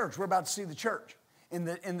is the church. We're about to see the church in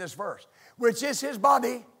this verse. Which is His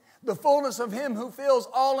body, the fullness of Him who fills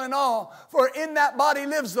all in all. For in that body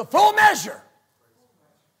lives the full measure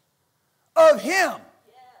of Him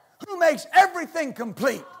who makes everything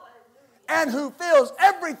complete and who fills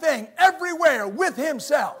everything everywhere with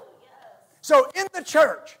Himself. So in the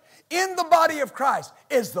church, in the body of Christ,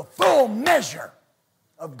 is the full measure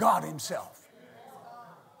of God Himself.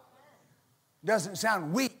 Doesn't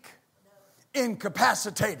sound weak,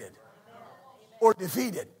 incapacitated, or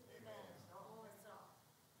defeated.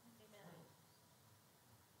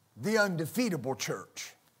 The undefeatable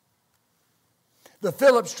church. The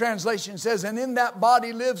Phillips translation says, and in that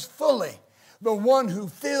body lives fully the one who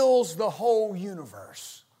fills the whole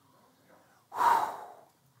universe. Whew.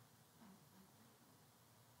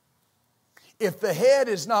 If the head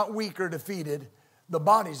is not weak or defeated, the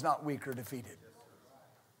body's not weak or defeated.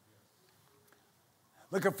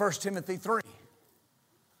 Look at 1 Timothy 3.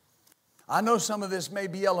 I know some of this may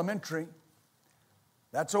be elementary.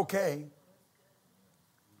 That's okay.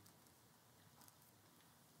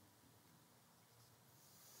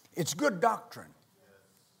 It's good doctrine.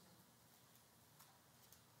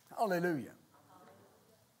 Hallelujah.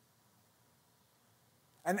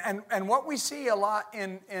 And what we see a lot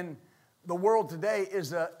in the world today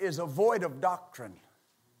is a void of doctrine.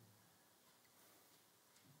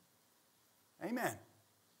 Amen.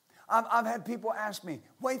 I've had people ask me,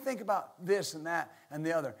 what do you think about this and that and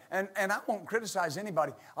the other? And I won't criticize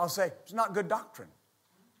anybody. I'll say, it's not good doctrine.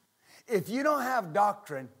 If you don't have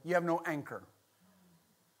doctrine, you have no anchor.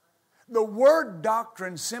 The word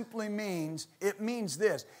doctrine simply means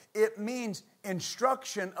this. It means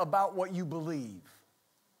instruction about what you believe.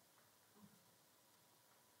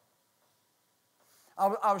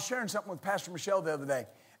 I was sharing something with Pastor Michelle the other day,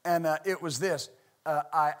 and it was this.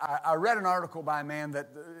 I read an article by a man,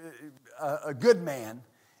 a good man,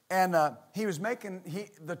 and he was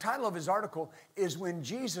the title of his article is When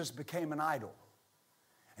Jesus Became an Idol.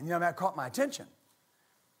 And that caught my attention.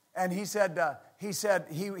 And he said,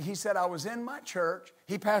 I was in my church.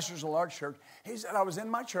 He pastors a large church. He said, I was in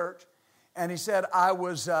my church, and he said, I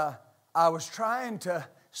was trying to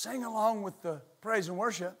sing along with the praise and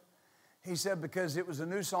worship. He said, because it was a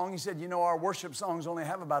new song. He said, our worship songs only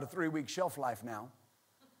have about a 3-week shelf life now.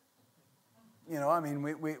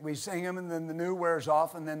 We sing them, and then the new wears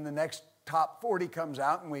off, and then the next top 40 comes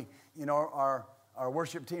out, and our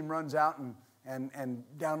worship team runs out and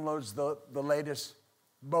downloads the latest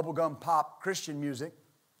bubblegum pop Christian music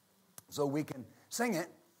so we can sing it.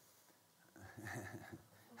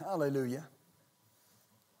 Hallelujah.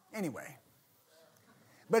 Anyway.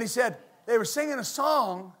 But he said, they were singing a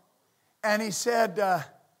song, and he said,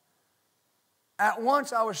 at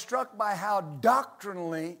once I was struck by how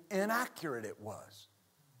doctrinally inaccurate it was.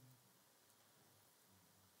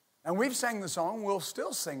 And we've sang the song, we'll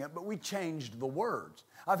still sing it, but we changed the words.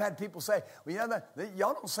 I've had people say, well,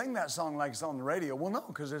 y'all don't sing that song like it's on the radio. Well, no,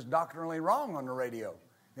 because it's doctrinally wrong on the radio.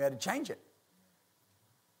 We had to change it.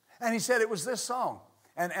 And he said it was this song.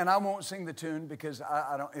 And I won't sing the tune because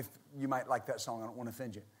I don't, if you might like that song, I don't want to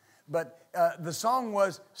offend you. But the song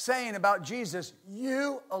was saying about Jesus,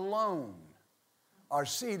 you alone are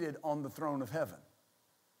seated on the throne of heaven.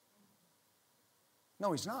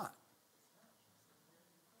 No, he's not.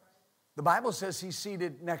 The Bible says he's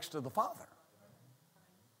seated next to the Father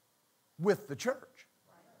with the church.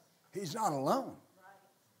 He's not alone.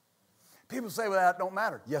 People say, well, that don't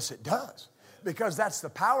matter. Yes, it does. Because that's the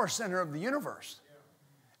power center of the universe.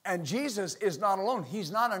 And Jesus is not alone.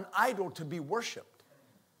 He's not an idol to be worshiped.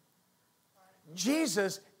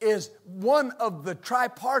 Jesus is one of the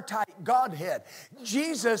tripartite Godhead.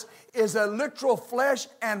 Jesus is a literal flesh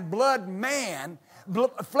and blood man,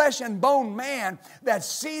 flesh and bone man that's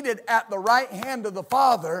seated at the right hand of the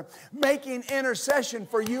Father, making intercession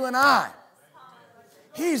for you and I.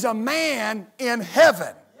 He's a man in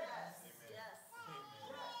heaven.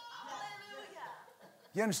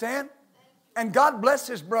 You understand? And God bless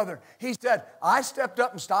his brother. He said, I stepped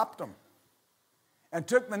up and stopped him. And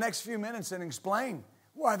took the next few minutes and explained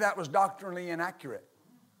why that was doctrinally inaccurate.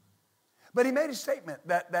 But he made a statement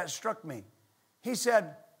that struck me. He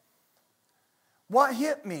said, what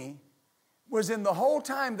hit me was in the whole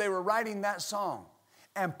time they were writing that song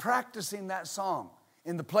and practicing that song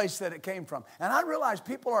in the place that it came from. And I realize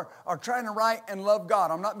people are trying to write and love God.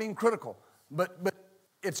 I'm not being critical, but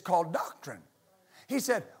it's called doctrine. He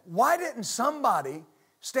said, why didn't somebody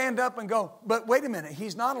stand up and go, but wait a minute,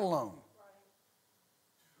 he's not alone.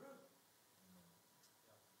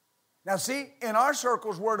 Now see, in our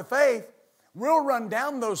circles, Word of Faith, we'll run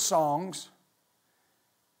down those songs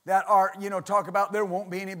that are, talk about there won't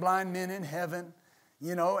be any blind men in heaven,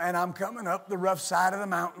 and I'm coming up the rough side of the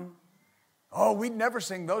mountain. Oh, we'd never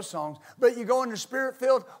sing those songs. But you go into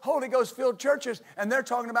Spirit-filled, Holy Ghost-filled churches, and they're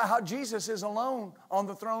talking about how Jesus is alone on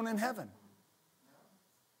the throne in heaven.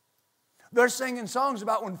 They're singing songs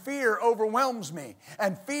about when fear overwhelms me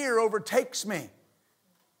and fear overtakes me.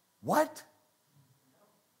 What?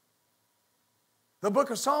 The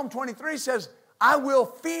book of Psalm 23 says, I will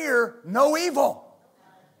fear no evil.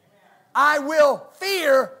 I will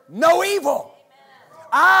fear no evil.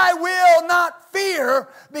 I will not fear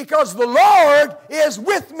because the Lord is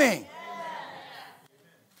with me.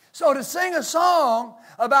 So to sing a song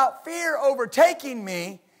about fear overtaking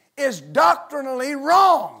me is doctrinally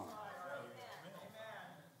wrong.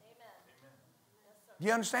 Do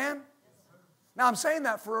you understand? Now I'm saying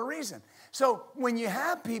that for a reason. So when you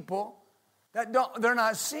have people they're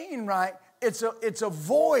not seeing right, it's a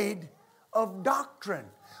void of doctrine.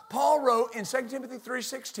 Paul wrote in 2 Timothy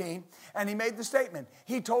 3:16, and he made the statement.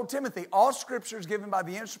 He told Timothy, all Scripture is given by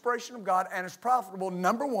the inspiration of God and is profitable,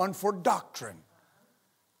 number one, for doctrine.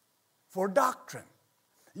 For doctrine.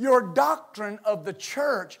 Your doctrine of the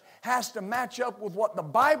church has to match up with what the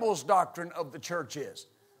Bible's doctrine of the church is.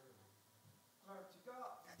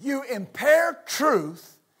 You impair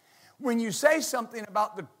truth when you say something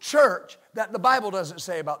about the church that the Bible doesn't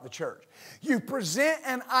say about the church. You present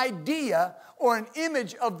an idea or an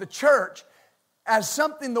image of the church as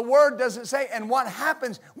something the Word doesn't say. And what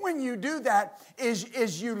happens when you do that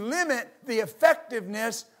is you limit the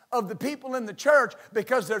effectiveness of the people in the church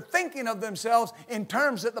because they're thinking of themselves in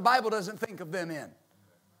terms that the Bible doesn't think of them in.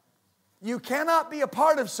 You cannot be a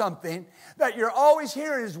part of something that you're always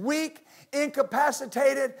hearing is weak,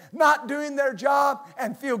 incapacitated, not doing their job,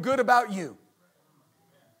 and feel good about you.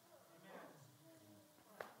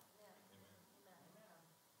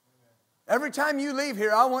 Every time you leave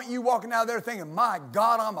here, I want you walking out there thinking, my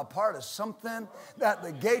God, I'm a part of something that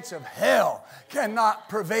the gates of hell cannot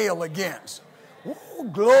prevail against. Ooh,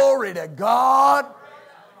 glory to God.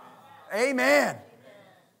 Amen.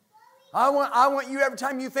 I want you, every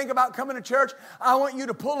time you think about coming to church, I want you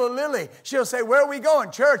to pull a Lily. She'll say, where are we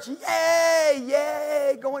going? Church. Yay,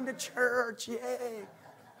 yay, going to church, yay.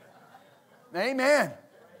 Amen.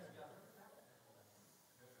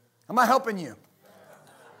 Am I helping you?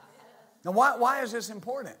 Now, why is this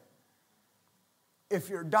important? If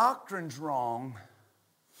your doctrine's wrong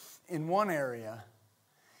in one area,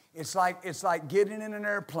 it's like getting in an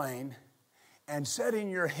airplane and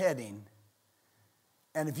setting your heading.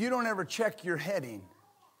 And if you don't ever check your heading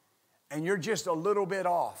and you're just a little bit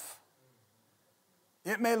off,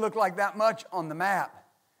 it may look like that much on the map,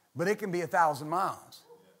 but it can be 1,000 miles.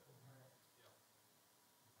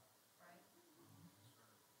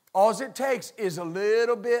 All it takes is a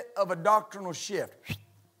little bit of a doctrinal shift. You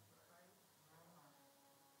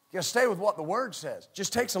got to stay with what the Word says.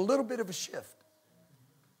 Just takes a little bit of a shift.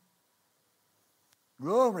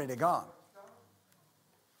 Glory to God.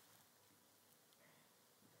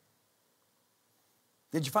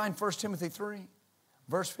 Did you find 1 Timothy 3,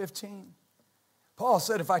 verse 15? Paul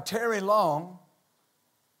said, if I tarry long,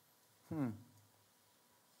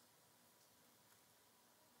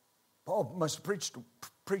 Paul must have preached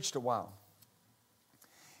a while.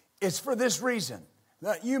 It's for this reason,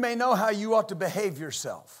 that you may know how you ought to behave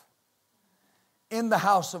yourself in the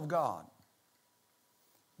house of God,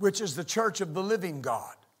 which is the church of the living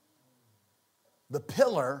God, the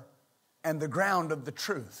pillar and the ground of the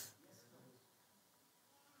truth.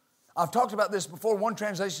 I've talked about this before. One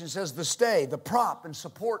translation says the stay, the prop and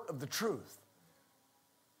support of the truth.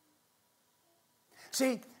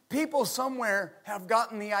 See, people somewhere have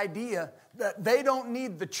gotten the idea that they don't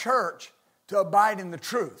need the church to abide in the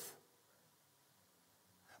truth.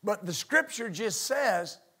 But the Scripture just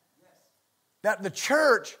says that the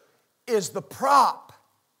church is the prop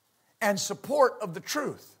and support of the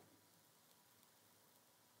truth.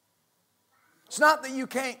 It's not that you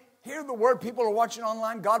can't hear the word. People are watching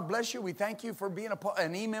online. God bless you. We thank you for being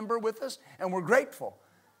an e-member with us, and we're grateful.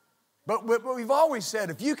 But we've always said,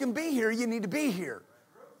 if you can be here, you need to be here.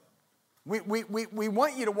 We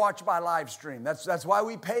want you to watch by live stream. That's why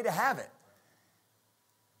we pay to have it.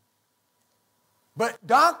 But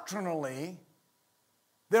doctrinally,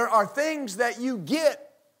 there are things that you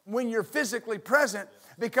get when you're physically present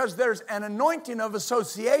because there's an anointing of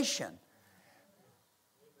association.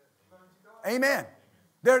 Amen.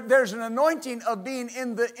 There's an anointing of being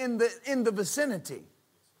in the vicinity.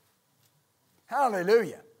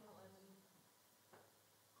 Hallelujah.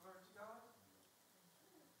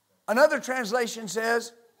 Another translation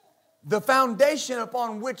says, the foundation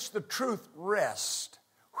upon which the truth rests.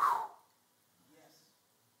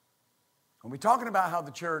 When we're talking about how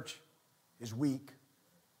the church is weak,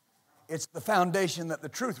 it's the foundation that the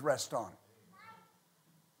truth rests on.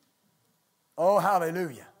 Oh,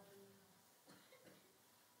 hallelujah.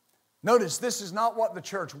 Notice, this is not what the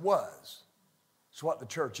church was. It's what the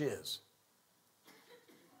church is.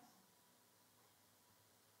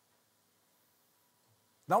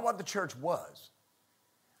 Not what the church was,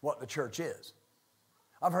 what the church is.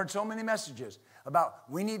 I've heard so many messages about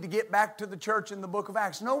we need to get back to the church in the book of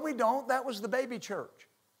Acts. No, we don't. That was the baby church.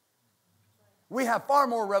 We have far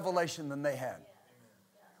more revelation than they had.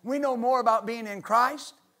 We know more about being in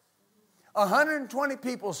Christ. 120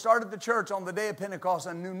 people started the church on the day of Pentecost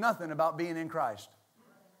and knew nothing about being in Christ.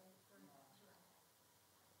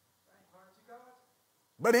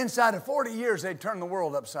 But inside of 40 years, they turned the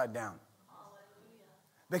world upside down.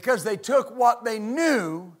 Because they took what they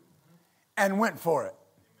knew and went for it.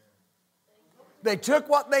 They took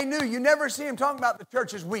what they knew. You never see them talking about the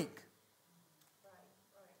church is weak.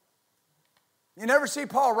 You never see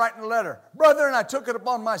Paul writing a letter. Brethren, I took it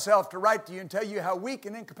upon myself to write to you and tell you how weak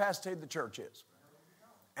and incapacitated the church is.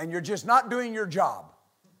 And you're just not doing your job.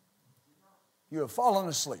 You have fallen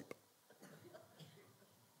asleep.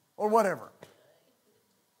 Or whatever.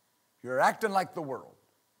 You're acting like the world.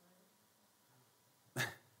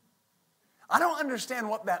 I don't understand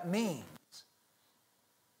what that means.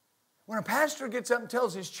 When a pastor gets up and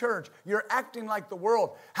tells his church, you're acting like the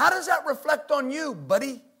world, how does that reflect on you,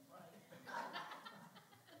 buddy?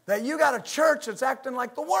 That you got a church that's acting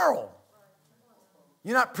like the world.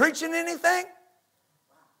 You're not preaching anything?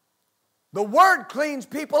 The Word cleans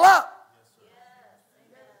people up.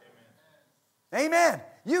 Amen.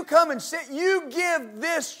 You come and sit, you give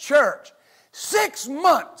this church 6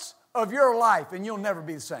 months of your life and you'll never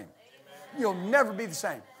be the same. You'll never be the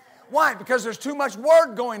same. Why? Because there's too much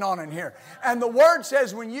Word going on in here. And the Word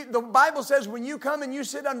says, the Bible says when you come and you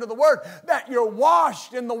sit under the Word, that you're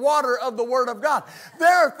washed in the water of the Word of God.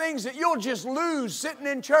 There are things that you'll just lose sitting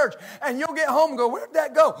in church, and you'll get home and go, where'd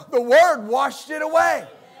that go? The Word washed it away.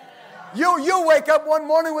 You'll wake up one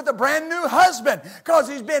morning with a brand new husband because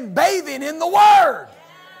he's been bathing in the Word.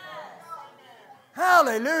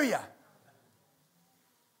 Hallelujah.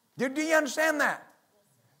 Do you understand that?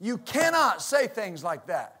 You cannot say things like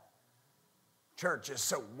that. Church is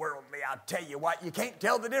so worldly, I'll tell you what. You can't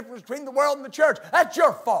tell the difference between the world and the church. That's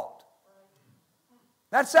your fault.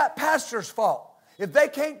 That's that pastor's fault. If they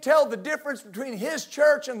can't tell the difference between his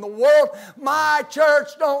church and the world, my church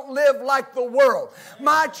don't live like the world.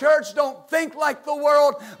 My church don't think like the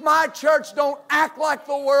world. My church don't act like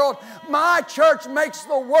the world. My church makes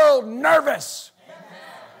the world nervous.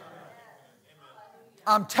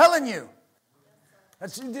 I'm telling you.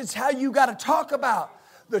 That's how you got to talk about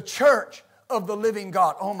the church of the living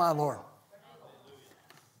God. Oh, my Lord.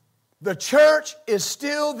 The church is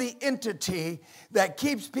still the entity that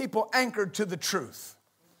keeps people anchored to the truth.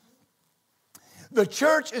 The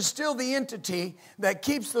church is still the entity that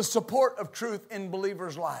keeps the support of truth in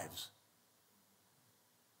believers' lives.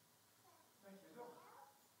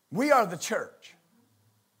 We are the church.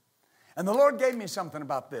 And the Lord gave me something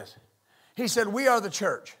about this. He said, we are the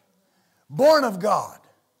church, born of God,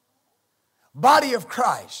 body of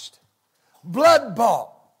Christ, blood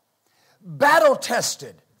bought, battle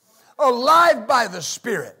tested, alive by the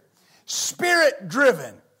Spirit, Spirit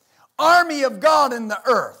driven, army of God in the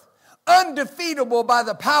earth, undefeatable by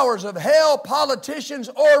the powers of hell, politicians,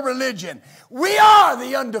 or religion. We are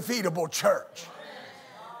the undefeatable church.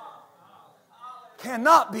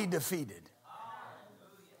 Cannot be defeated.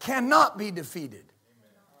 Cannot be defeated.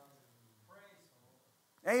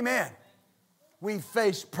 Amen. We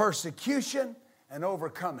face persecution and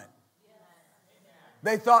overcome it.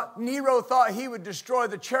 Nero thought he would destroy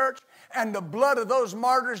the church, and the blood of those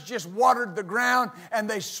martyrs just watered the ground, and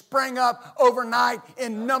they sprang up overnight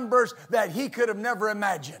in numbers that he could have never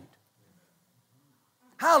imagined.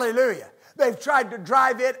 Hallelujah. They've tried to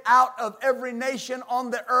drive it out of every nation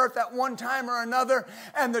on the earth at one time or another,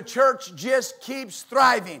 and the church just keeps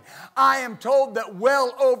thriving. I am told that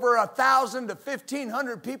well over 1,000 to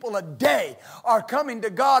 1,500 people a day are coming to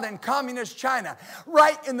God in communist China,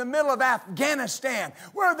 right in the middle of Afghanistan,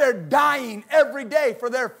 where they're dying every day for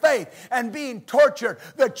their faith and being tortured.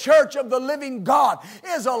 The church of the living God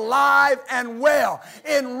is alive and well.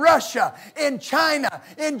 In Russia, in China,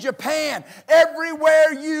 in Japan,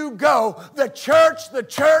 everywhere you go, the church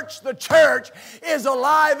is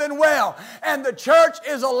alive and well. And the church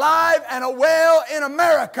is alive and well in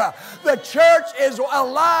America. The church is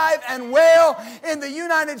alive and well in the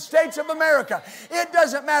United States of America. It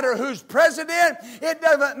doesn't matter who's president. It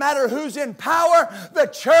doesn't matter who's in power. The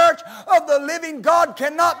church of the living God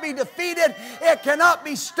cannot be defeated. It cannot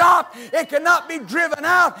be stopped. It cannot be driven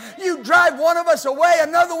out. You drive one of us away,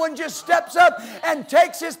 another one just steps up and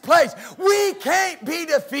takes his place. We can't be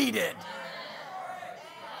defeated.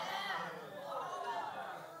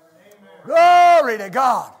 Glory to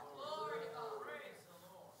God.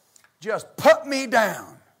 Just put me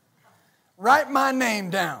down. Write my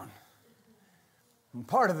name down. I'm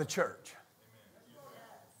part of the church.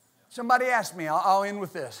 Somebody asked me, I'll end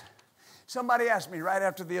with this. Somebody asked me right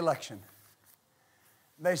after the election.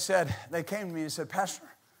 They came to me and said, Pastor,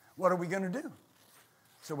 what are we going to do?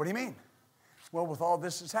 I said, what do you mean? Well, with all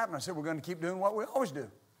this that's happened, I said, we're going to keep doing what we always do.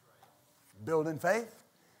 Building faith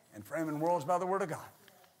and framing worlds by the Word of God.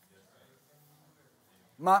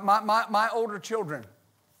 My older children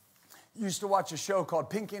used to watch a show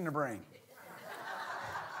called Pinky and the Brain.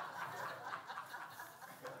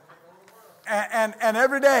 And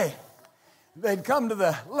every day they'd come to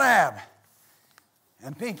the lab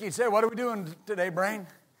and Pinky would say, what are we doing today, Brain?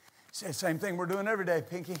 He'd say, same thing we're doing every day,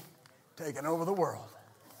 Pinky, taking over the world.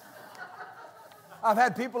 I've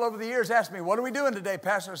had people over the years ask me, what are we doing today,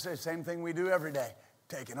 Pastor? I say, same thing we do every day,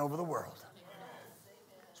 taking over the world.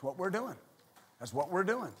 That's what we're doing. That's what we're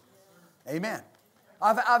doing. Amen.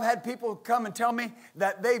 I've had people come and tell me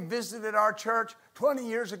that they visited our church 20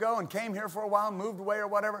 years ago and came here for a while, moved away or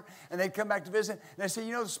whatever, and they'd come back to visit. And they say,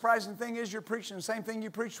 you know, the surprising thing is you're preaching the same thing you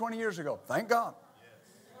preached 20 years ago. Thank God.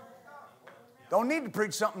 Don't need to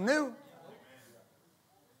preach something new.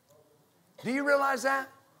 Do you realize that?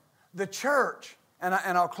 The church, and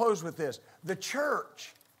I'll close with this, the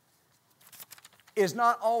church is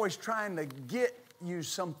not always trying to get you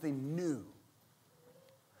something new.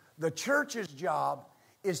 The church's job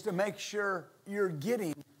is to make sure you're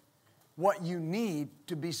getting what you need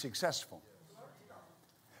to be successful.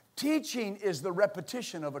 Teaching is the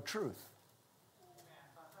repetition of a truth.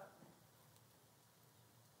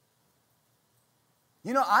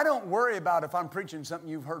 You know, I don't worry about if I'm preaching something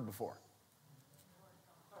you've heard before.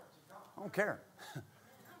 I don't care.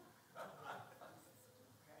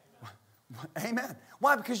 Amen.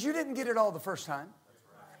 Why? Because you didn't get it all the first time.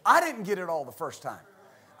 I didn't get it all the first time.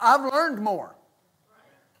 I've learned more.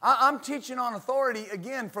 I'm teaching on authority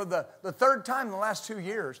again for the third time in the last 2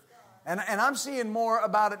 years. And I'm seeing more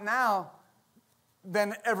about it now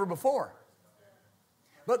than ever before.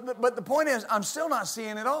 But the point is, I'm still not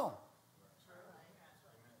seeing it all.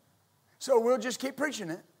 So we'll just keep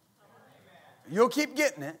preaching it. You'll keep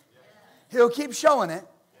getting it. He'll keep showing it.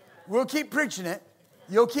 We'll keep preaching it.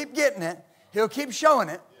 You'll keep getting it. He'll keep showing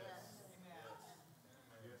it.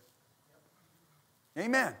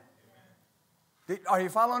 Amen. Are you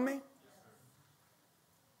following me?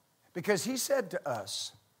 Because he said to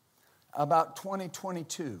us about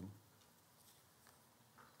 2022,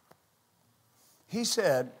 he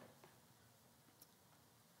said,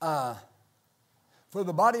 for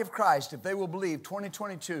the body of Christ, if they will believe,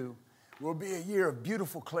 2022 will be a year of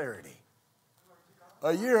beautiful clarity,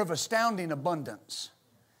 a year of astounding abundance,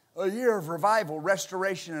 a year of revival,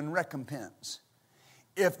 restoration, and recompense.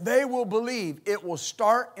 If they will believe, it will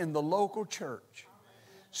start in the local church.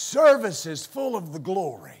 Services full of the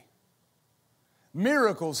glory.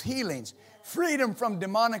 Miracles, healings, freedom from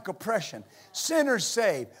demonic oppression, sinners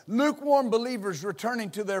saved, lukewarm believers returning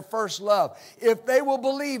to their first love. If they will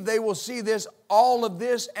believe, they will see this, all of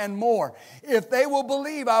this and more. If they will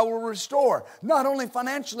believe, I will restore not only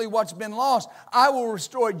financially what's been lost, I will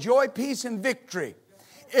restore joy, peace, and victory.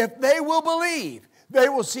 If they will believe, they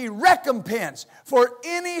will see recompense for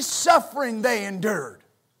any suffering they endured.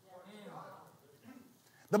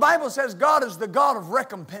 The Bible says God is the God of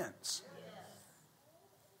recompense.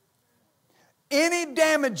 Any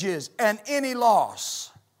damages and any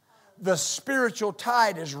loss, the spiritual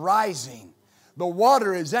tide is rising. The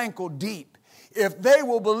water is ankle deep. If they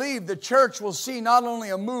will believe, the church will see not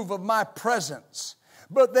only a move of my presence,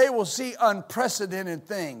 but they will see unprecedented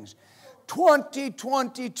things.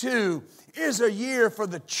 2022 is a year for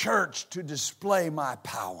the church to display my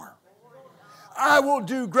power. I will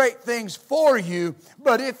do great things for you,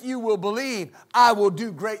 but if you will believe, I will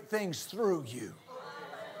do great things through you.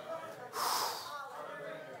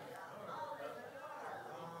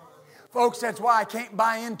 Folks, that's why I can't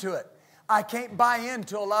buy into it. I can't buy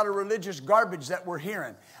into a lot of religious garbage that we're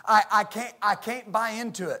hearing. I can't buy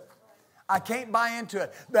into it. I can't buy into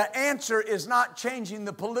it. The answer is not changing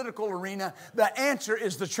the political arena. The answer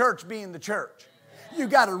is the church being the church. You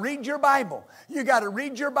got to read your Bible. You got to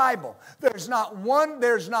read your Bible. There's not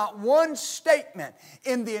one statement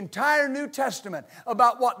in the entire New Testament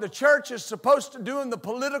about what the church is supposed to do in the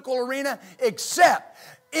political arena except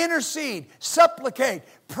intercede, supplicate,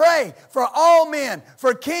 pray for all men,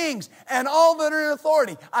 for kings, and all that are in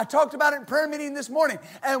authority. I talked about it in prayer meeting this morning.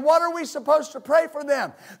 And what are we supposed to pray for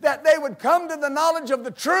them? That they would come to the knowledge of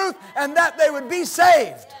the truth and that they would be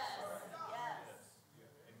saved.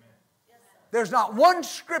 There's not one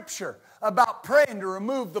scripture about praying to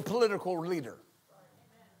remove the political leader.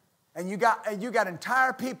 And you got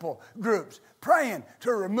entire people groups praying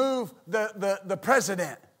to remove the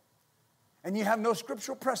president. And you have no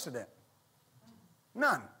scriptural precedent.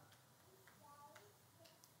 None.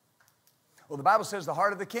 Well, the Bible says the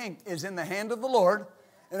heart of the king is in the hand of the Lord.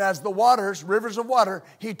 And as the waters, rivers of water,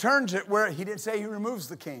 he turns it where he didn't say he removes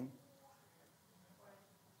the king.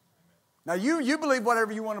 Now, you believe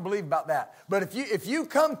whatever you want to believe about that. But if you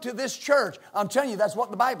come to this church, I'm telling you, that's what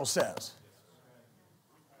the Bible says.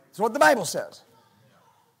 It's what the Bible says.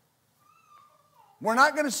 We're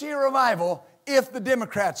not going to see a revival if the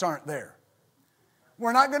Democrats aren't there.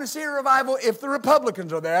 We're not going to see a revival if the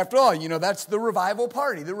Republicans are there. After all, you know, that's the revival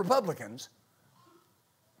party, the Republicans.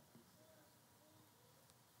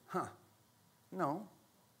 No.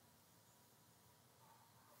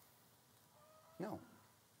 No.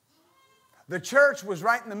 The church was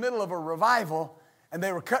right in the middle of a revival, and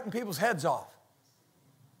they were cutting people's heads off.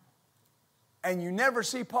 And you never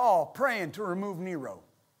see Paul praying to remove Nero.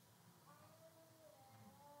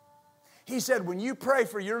 He said, when you pray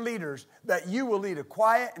for your leaders, that you will lead a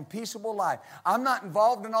quiet and peaceable life. I'm not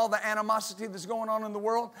involved in all the animosity that's going on in the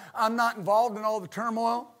world. I'm not involved in all the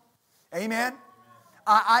turmoil. Amen?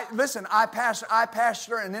 Listen, I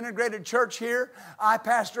pastor an integrated church here. I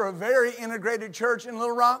pastor a very integrated church in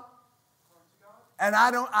Little Rock. And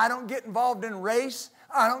I don't get involved in race.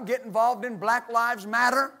 I don't get involved in Black Lives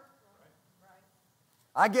Matter.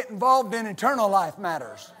 I get involved in eternal life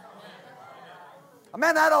matters.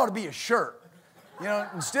 Man, that ought to be a shirt. You know,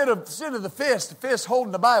 instead of the fist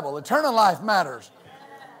holding the Bible. Eternal life matters.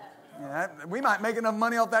 Yeah, we might make enough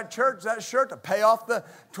money off that shirt to pay off the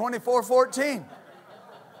 2414.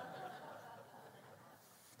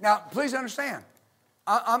 Now, please understand,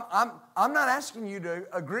 I'm not asking you to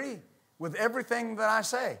agree with everything that I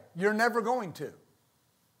say. You're never going to.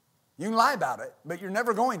 You can lie about it, but you're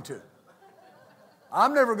never going to.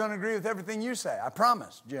 I'm never going to agree with everything you say. I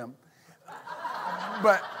promise, Jim.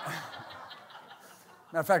 But,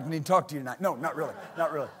 matter of fact, I need to talk to you tonight. No, not really.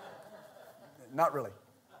 Not really. Not really.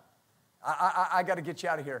 I got to get you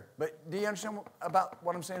out of here. But do you understand about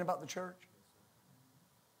what I'm saying about the church?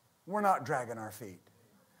 We're not dragging our feet.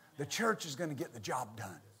 The church is going to get the job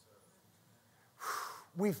done.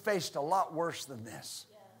 We've faced a lot worse than this.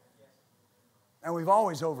 And we've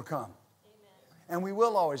always overcome. And we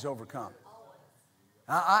will always overcome.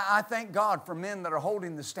 I thank God for men that are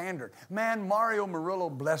holding the standard. Man, Mario Murillo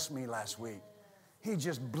blessed me last week. He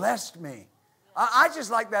just blessed me. I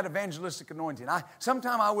just like that evangelistic anointing.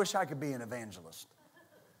 Sometimes I wish I could be an evangelist.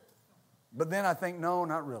 But then I think, no,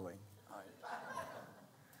 not really.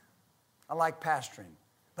 I like pastoring.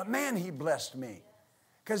 But man, he blessed me.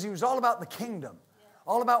 Because he was all about the kingdom.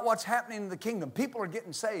 All about what's happening in the kingdom. People are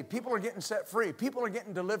getting saved. People are getting set free. People are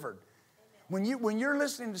getting delivered. When you're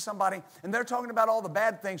listening to somebody and they're talking about all the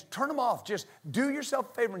bad things, turn them off. Just do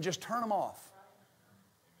yourself a favor and just turn them off.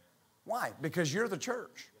 Why? Because you're the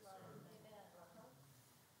church.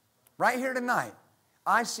 Right here tonight,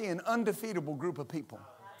 I see an undefeatable group of people.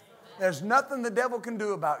 There's nothing the devil can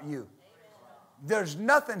do about you. There's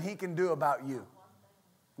nothing he can do about you.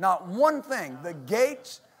 Not one thing. The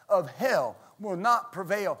gates of hell will not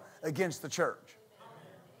prevail against the church.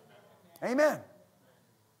 Amen.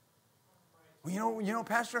 Well, you know,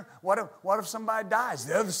 Pastor, what if somebody dies?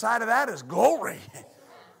 The other side of that is glory.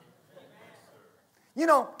 You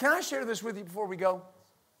know, can I share this with you before we go?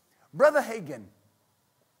 Brother Hagin,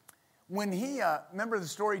 when he, remember the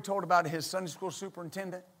story he told about his Sunday school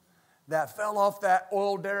superintendent that fell off that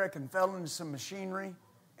oil derrick and fell into some machinery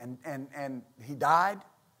and he died,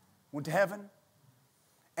 went to heaven.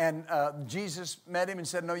 And Jesus met him and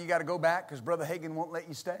said, no, you got to go back because Brother Hagin won't let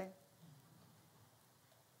you stay.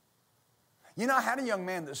 You know, I had a young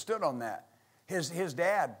man that stood on that. His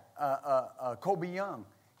dad, Colby Young,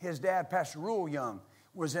 his dad, Pastor Rule Young,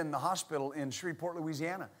 was in the hospital in Shreveport,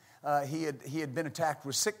 Louisiana. He had been attacked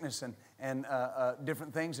with sickness and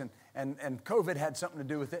different things, and COVID had something to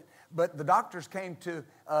do with it. But the doctors came to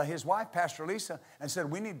his wife, Pastor Lisa, and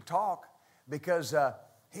said, we need to talk because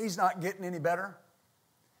he's not getting any better.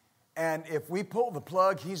 And if we pull the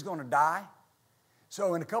plug, he's going to die.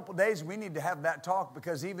 So in a couple of days, we need to have that talk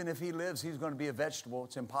because even if he lives, he's going to be a vegetable.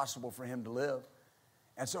 It's impossible for him to live.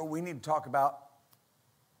 And so we need to talk about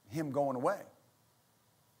him going away.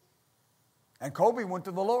 And Colby went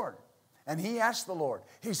to the Lord. And he asked the Lord.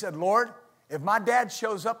 He said, Lord, if my dad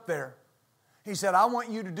shows up there, he said, I want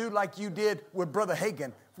you to do like you did with Brother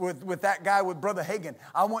Hagin, with that guy with Brother Hagin.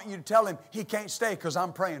 I want you to tell him he can't stay because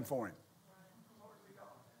I'm praying for him.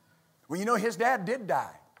 Well, you know, his dad did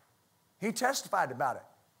die. He testified about it.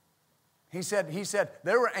 He said,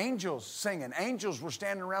 there were angels singing. Angels were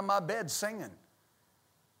standing around my bed singing.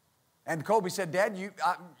 And Colby said, Dad,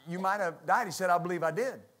 you might have died. He said, I believe I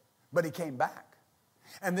did. But he came back.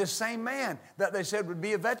 And this same man that they said would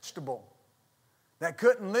be a vegetable, that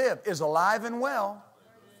couldn't live, is alive and well.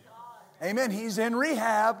 Amen. He's in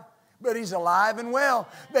rehab, but he's alive and well.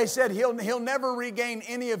 They said he'll never regain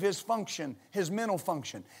any of his function, his mental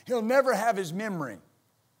function. He'll never have his memory.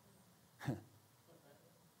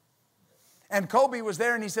 And Colby was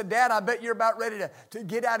there and he said, Dad, I bet you're about ready to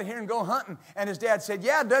get out of here and go hunting. And his dad said,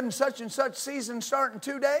 yeah, doesn't such and such season start in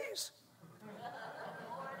 2 days?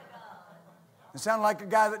 It sounded like a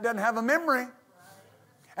guy that doesn't have a memory.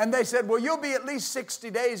 And they said, well, you'll be at least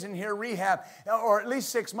 60 days in here rehab, or at least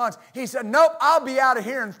 6 months. He said, nope, I'll be out of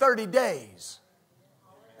here in 30 days.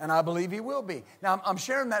 And I believe he will be. Now, I'm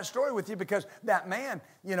sharing that story with you because that man,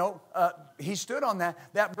 you know, he stood on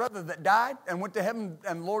that brother that died and went to heaven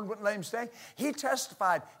and the Lord wouldn't let him stay. He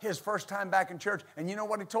testified his first time back in church. And you know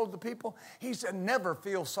what he told the people? He said, never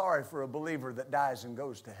feel sorry for a believer that dies and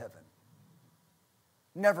goes to heaven.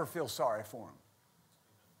 Never feel sorry for him.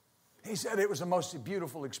 He said it was the most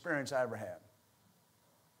beautiful experience I ever had.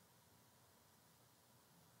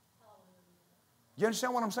 You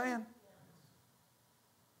understand what I'm saying?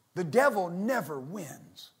 The devil never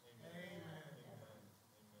wins.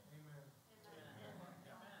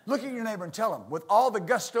 Look at your neighbor and tell him, with all the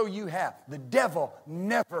gusto you have, the devil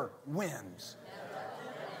never wins.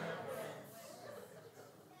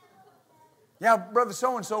 Yeah, brother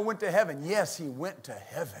so-and-so went to heaven. Yes, he went to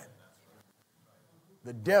heaven.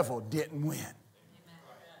 the devil didn't win.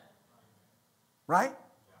 Right?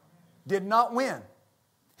 Did not win.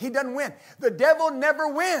 He doesn't win. The devil never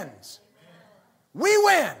wins. We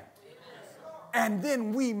win. And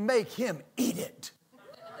then we make him eat it.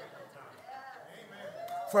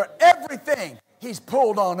 For everything he's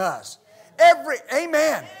pulled on us.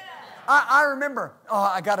 Amen. I remember,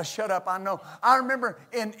 I got to shut up, I know. I remember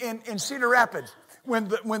in Cedar Rapids when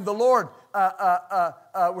the Lord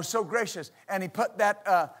was so gracious and he put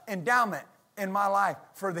that endowment in my life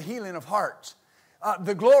for the healing of hearts.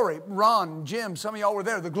 The glory, Ron, Jim, some of y'all were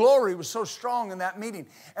there. The glory was so strong in that meeting.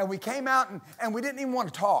 And we came out and we didn't even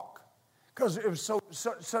want to talk because it was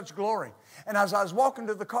such glory. And as I was walking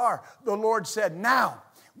to the car, the Lord said, now,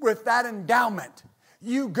 with that endowment,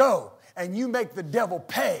 you go and you make the devil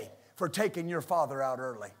pay for taking your father out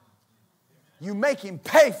early. You make him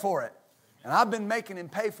pay for it. And I've been making him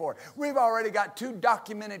pay for it. We've already got 2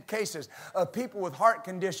 documented cases of people with heart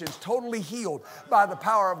conditions totally healed by the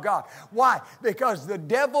power of God. Why? Because the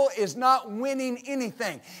devil is not winning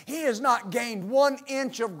anything. He has not gained 1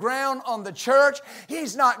 inch of ground on the church.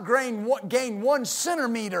 He's not gained 1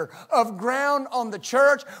 centimeter of ground on the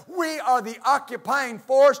church. We are the occupying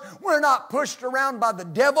force. We're not pushed around by the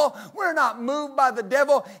devil. We're not moved by the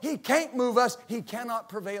devil. He can't move us. He cannot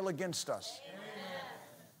prevail against us.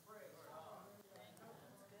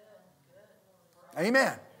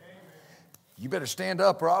 Amen. You better stand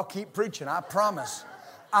up or I'll keep preaching. I promise.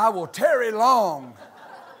 I will tarry long.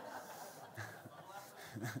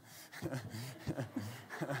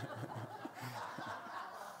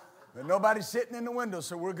 But nobody's sitting in the window,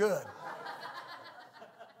 so we're good.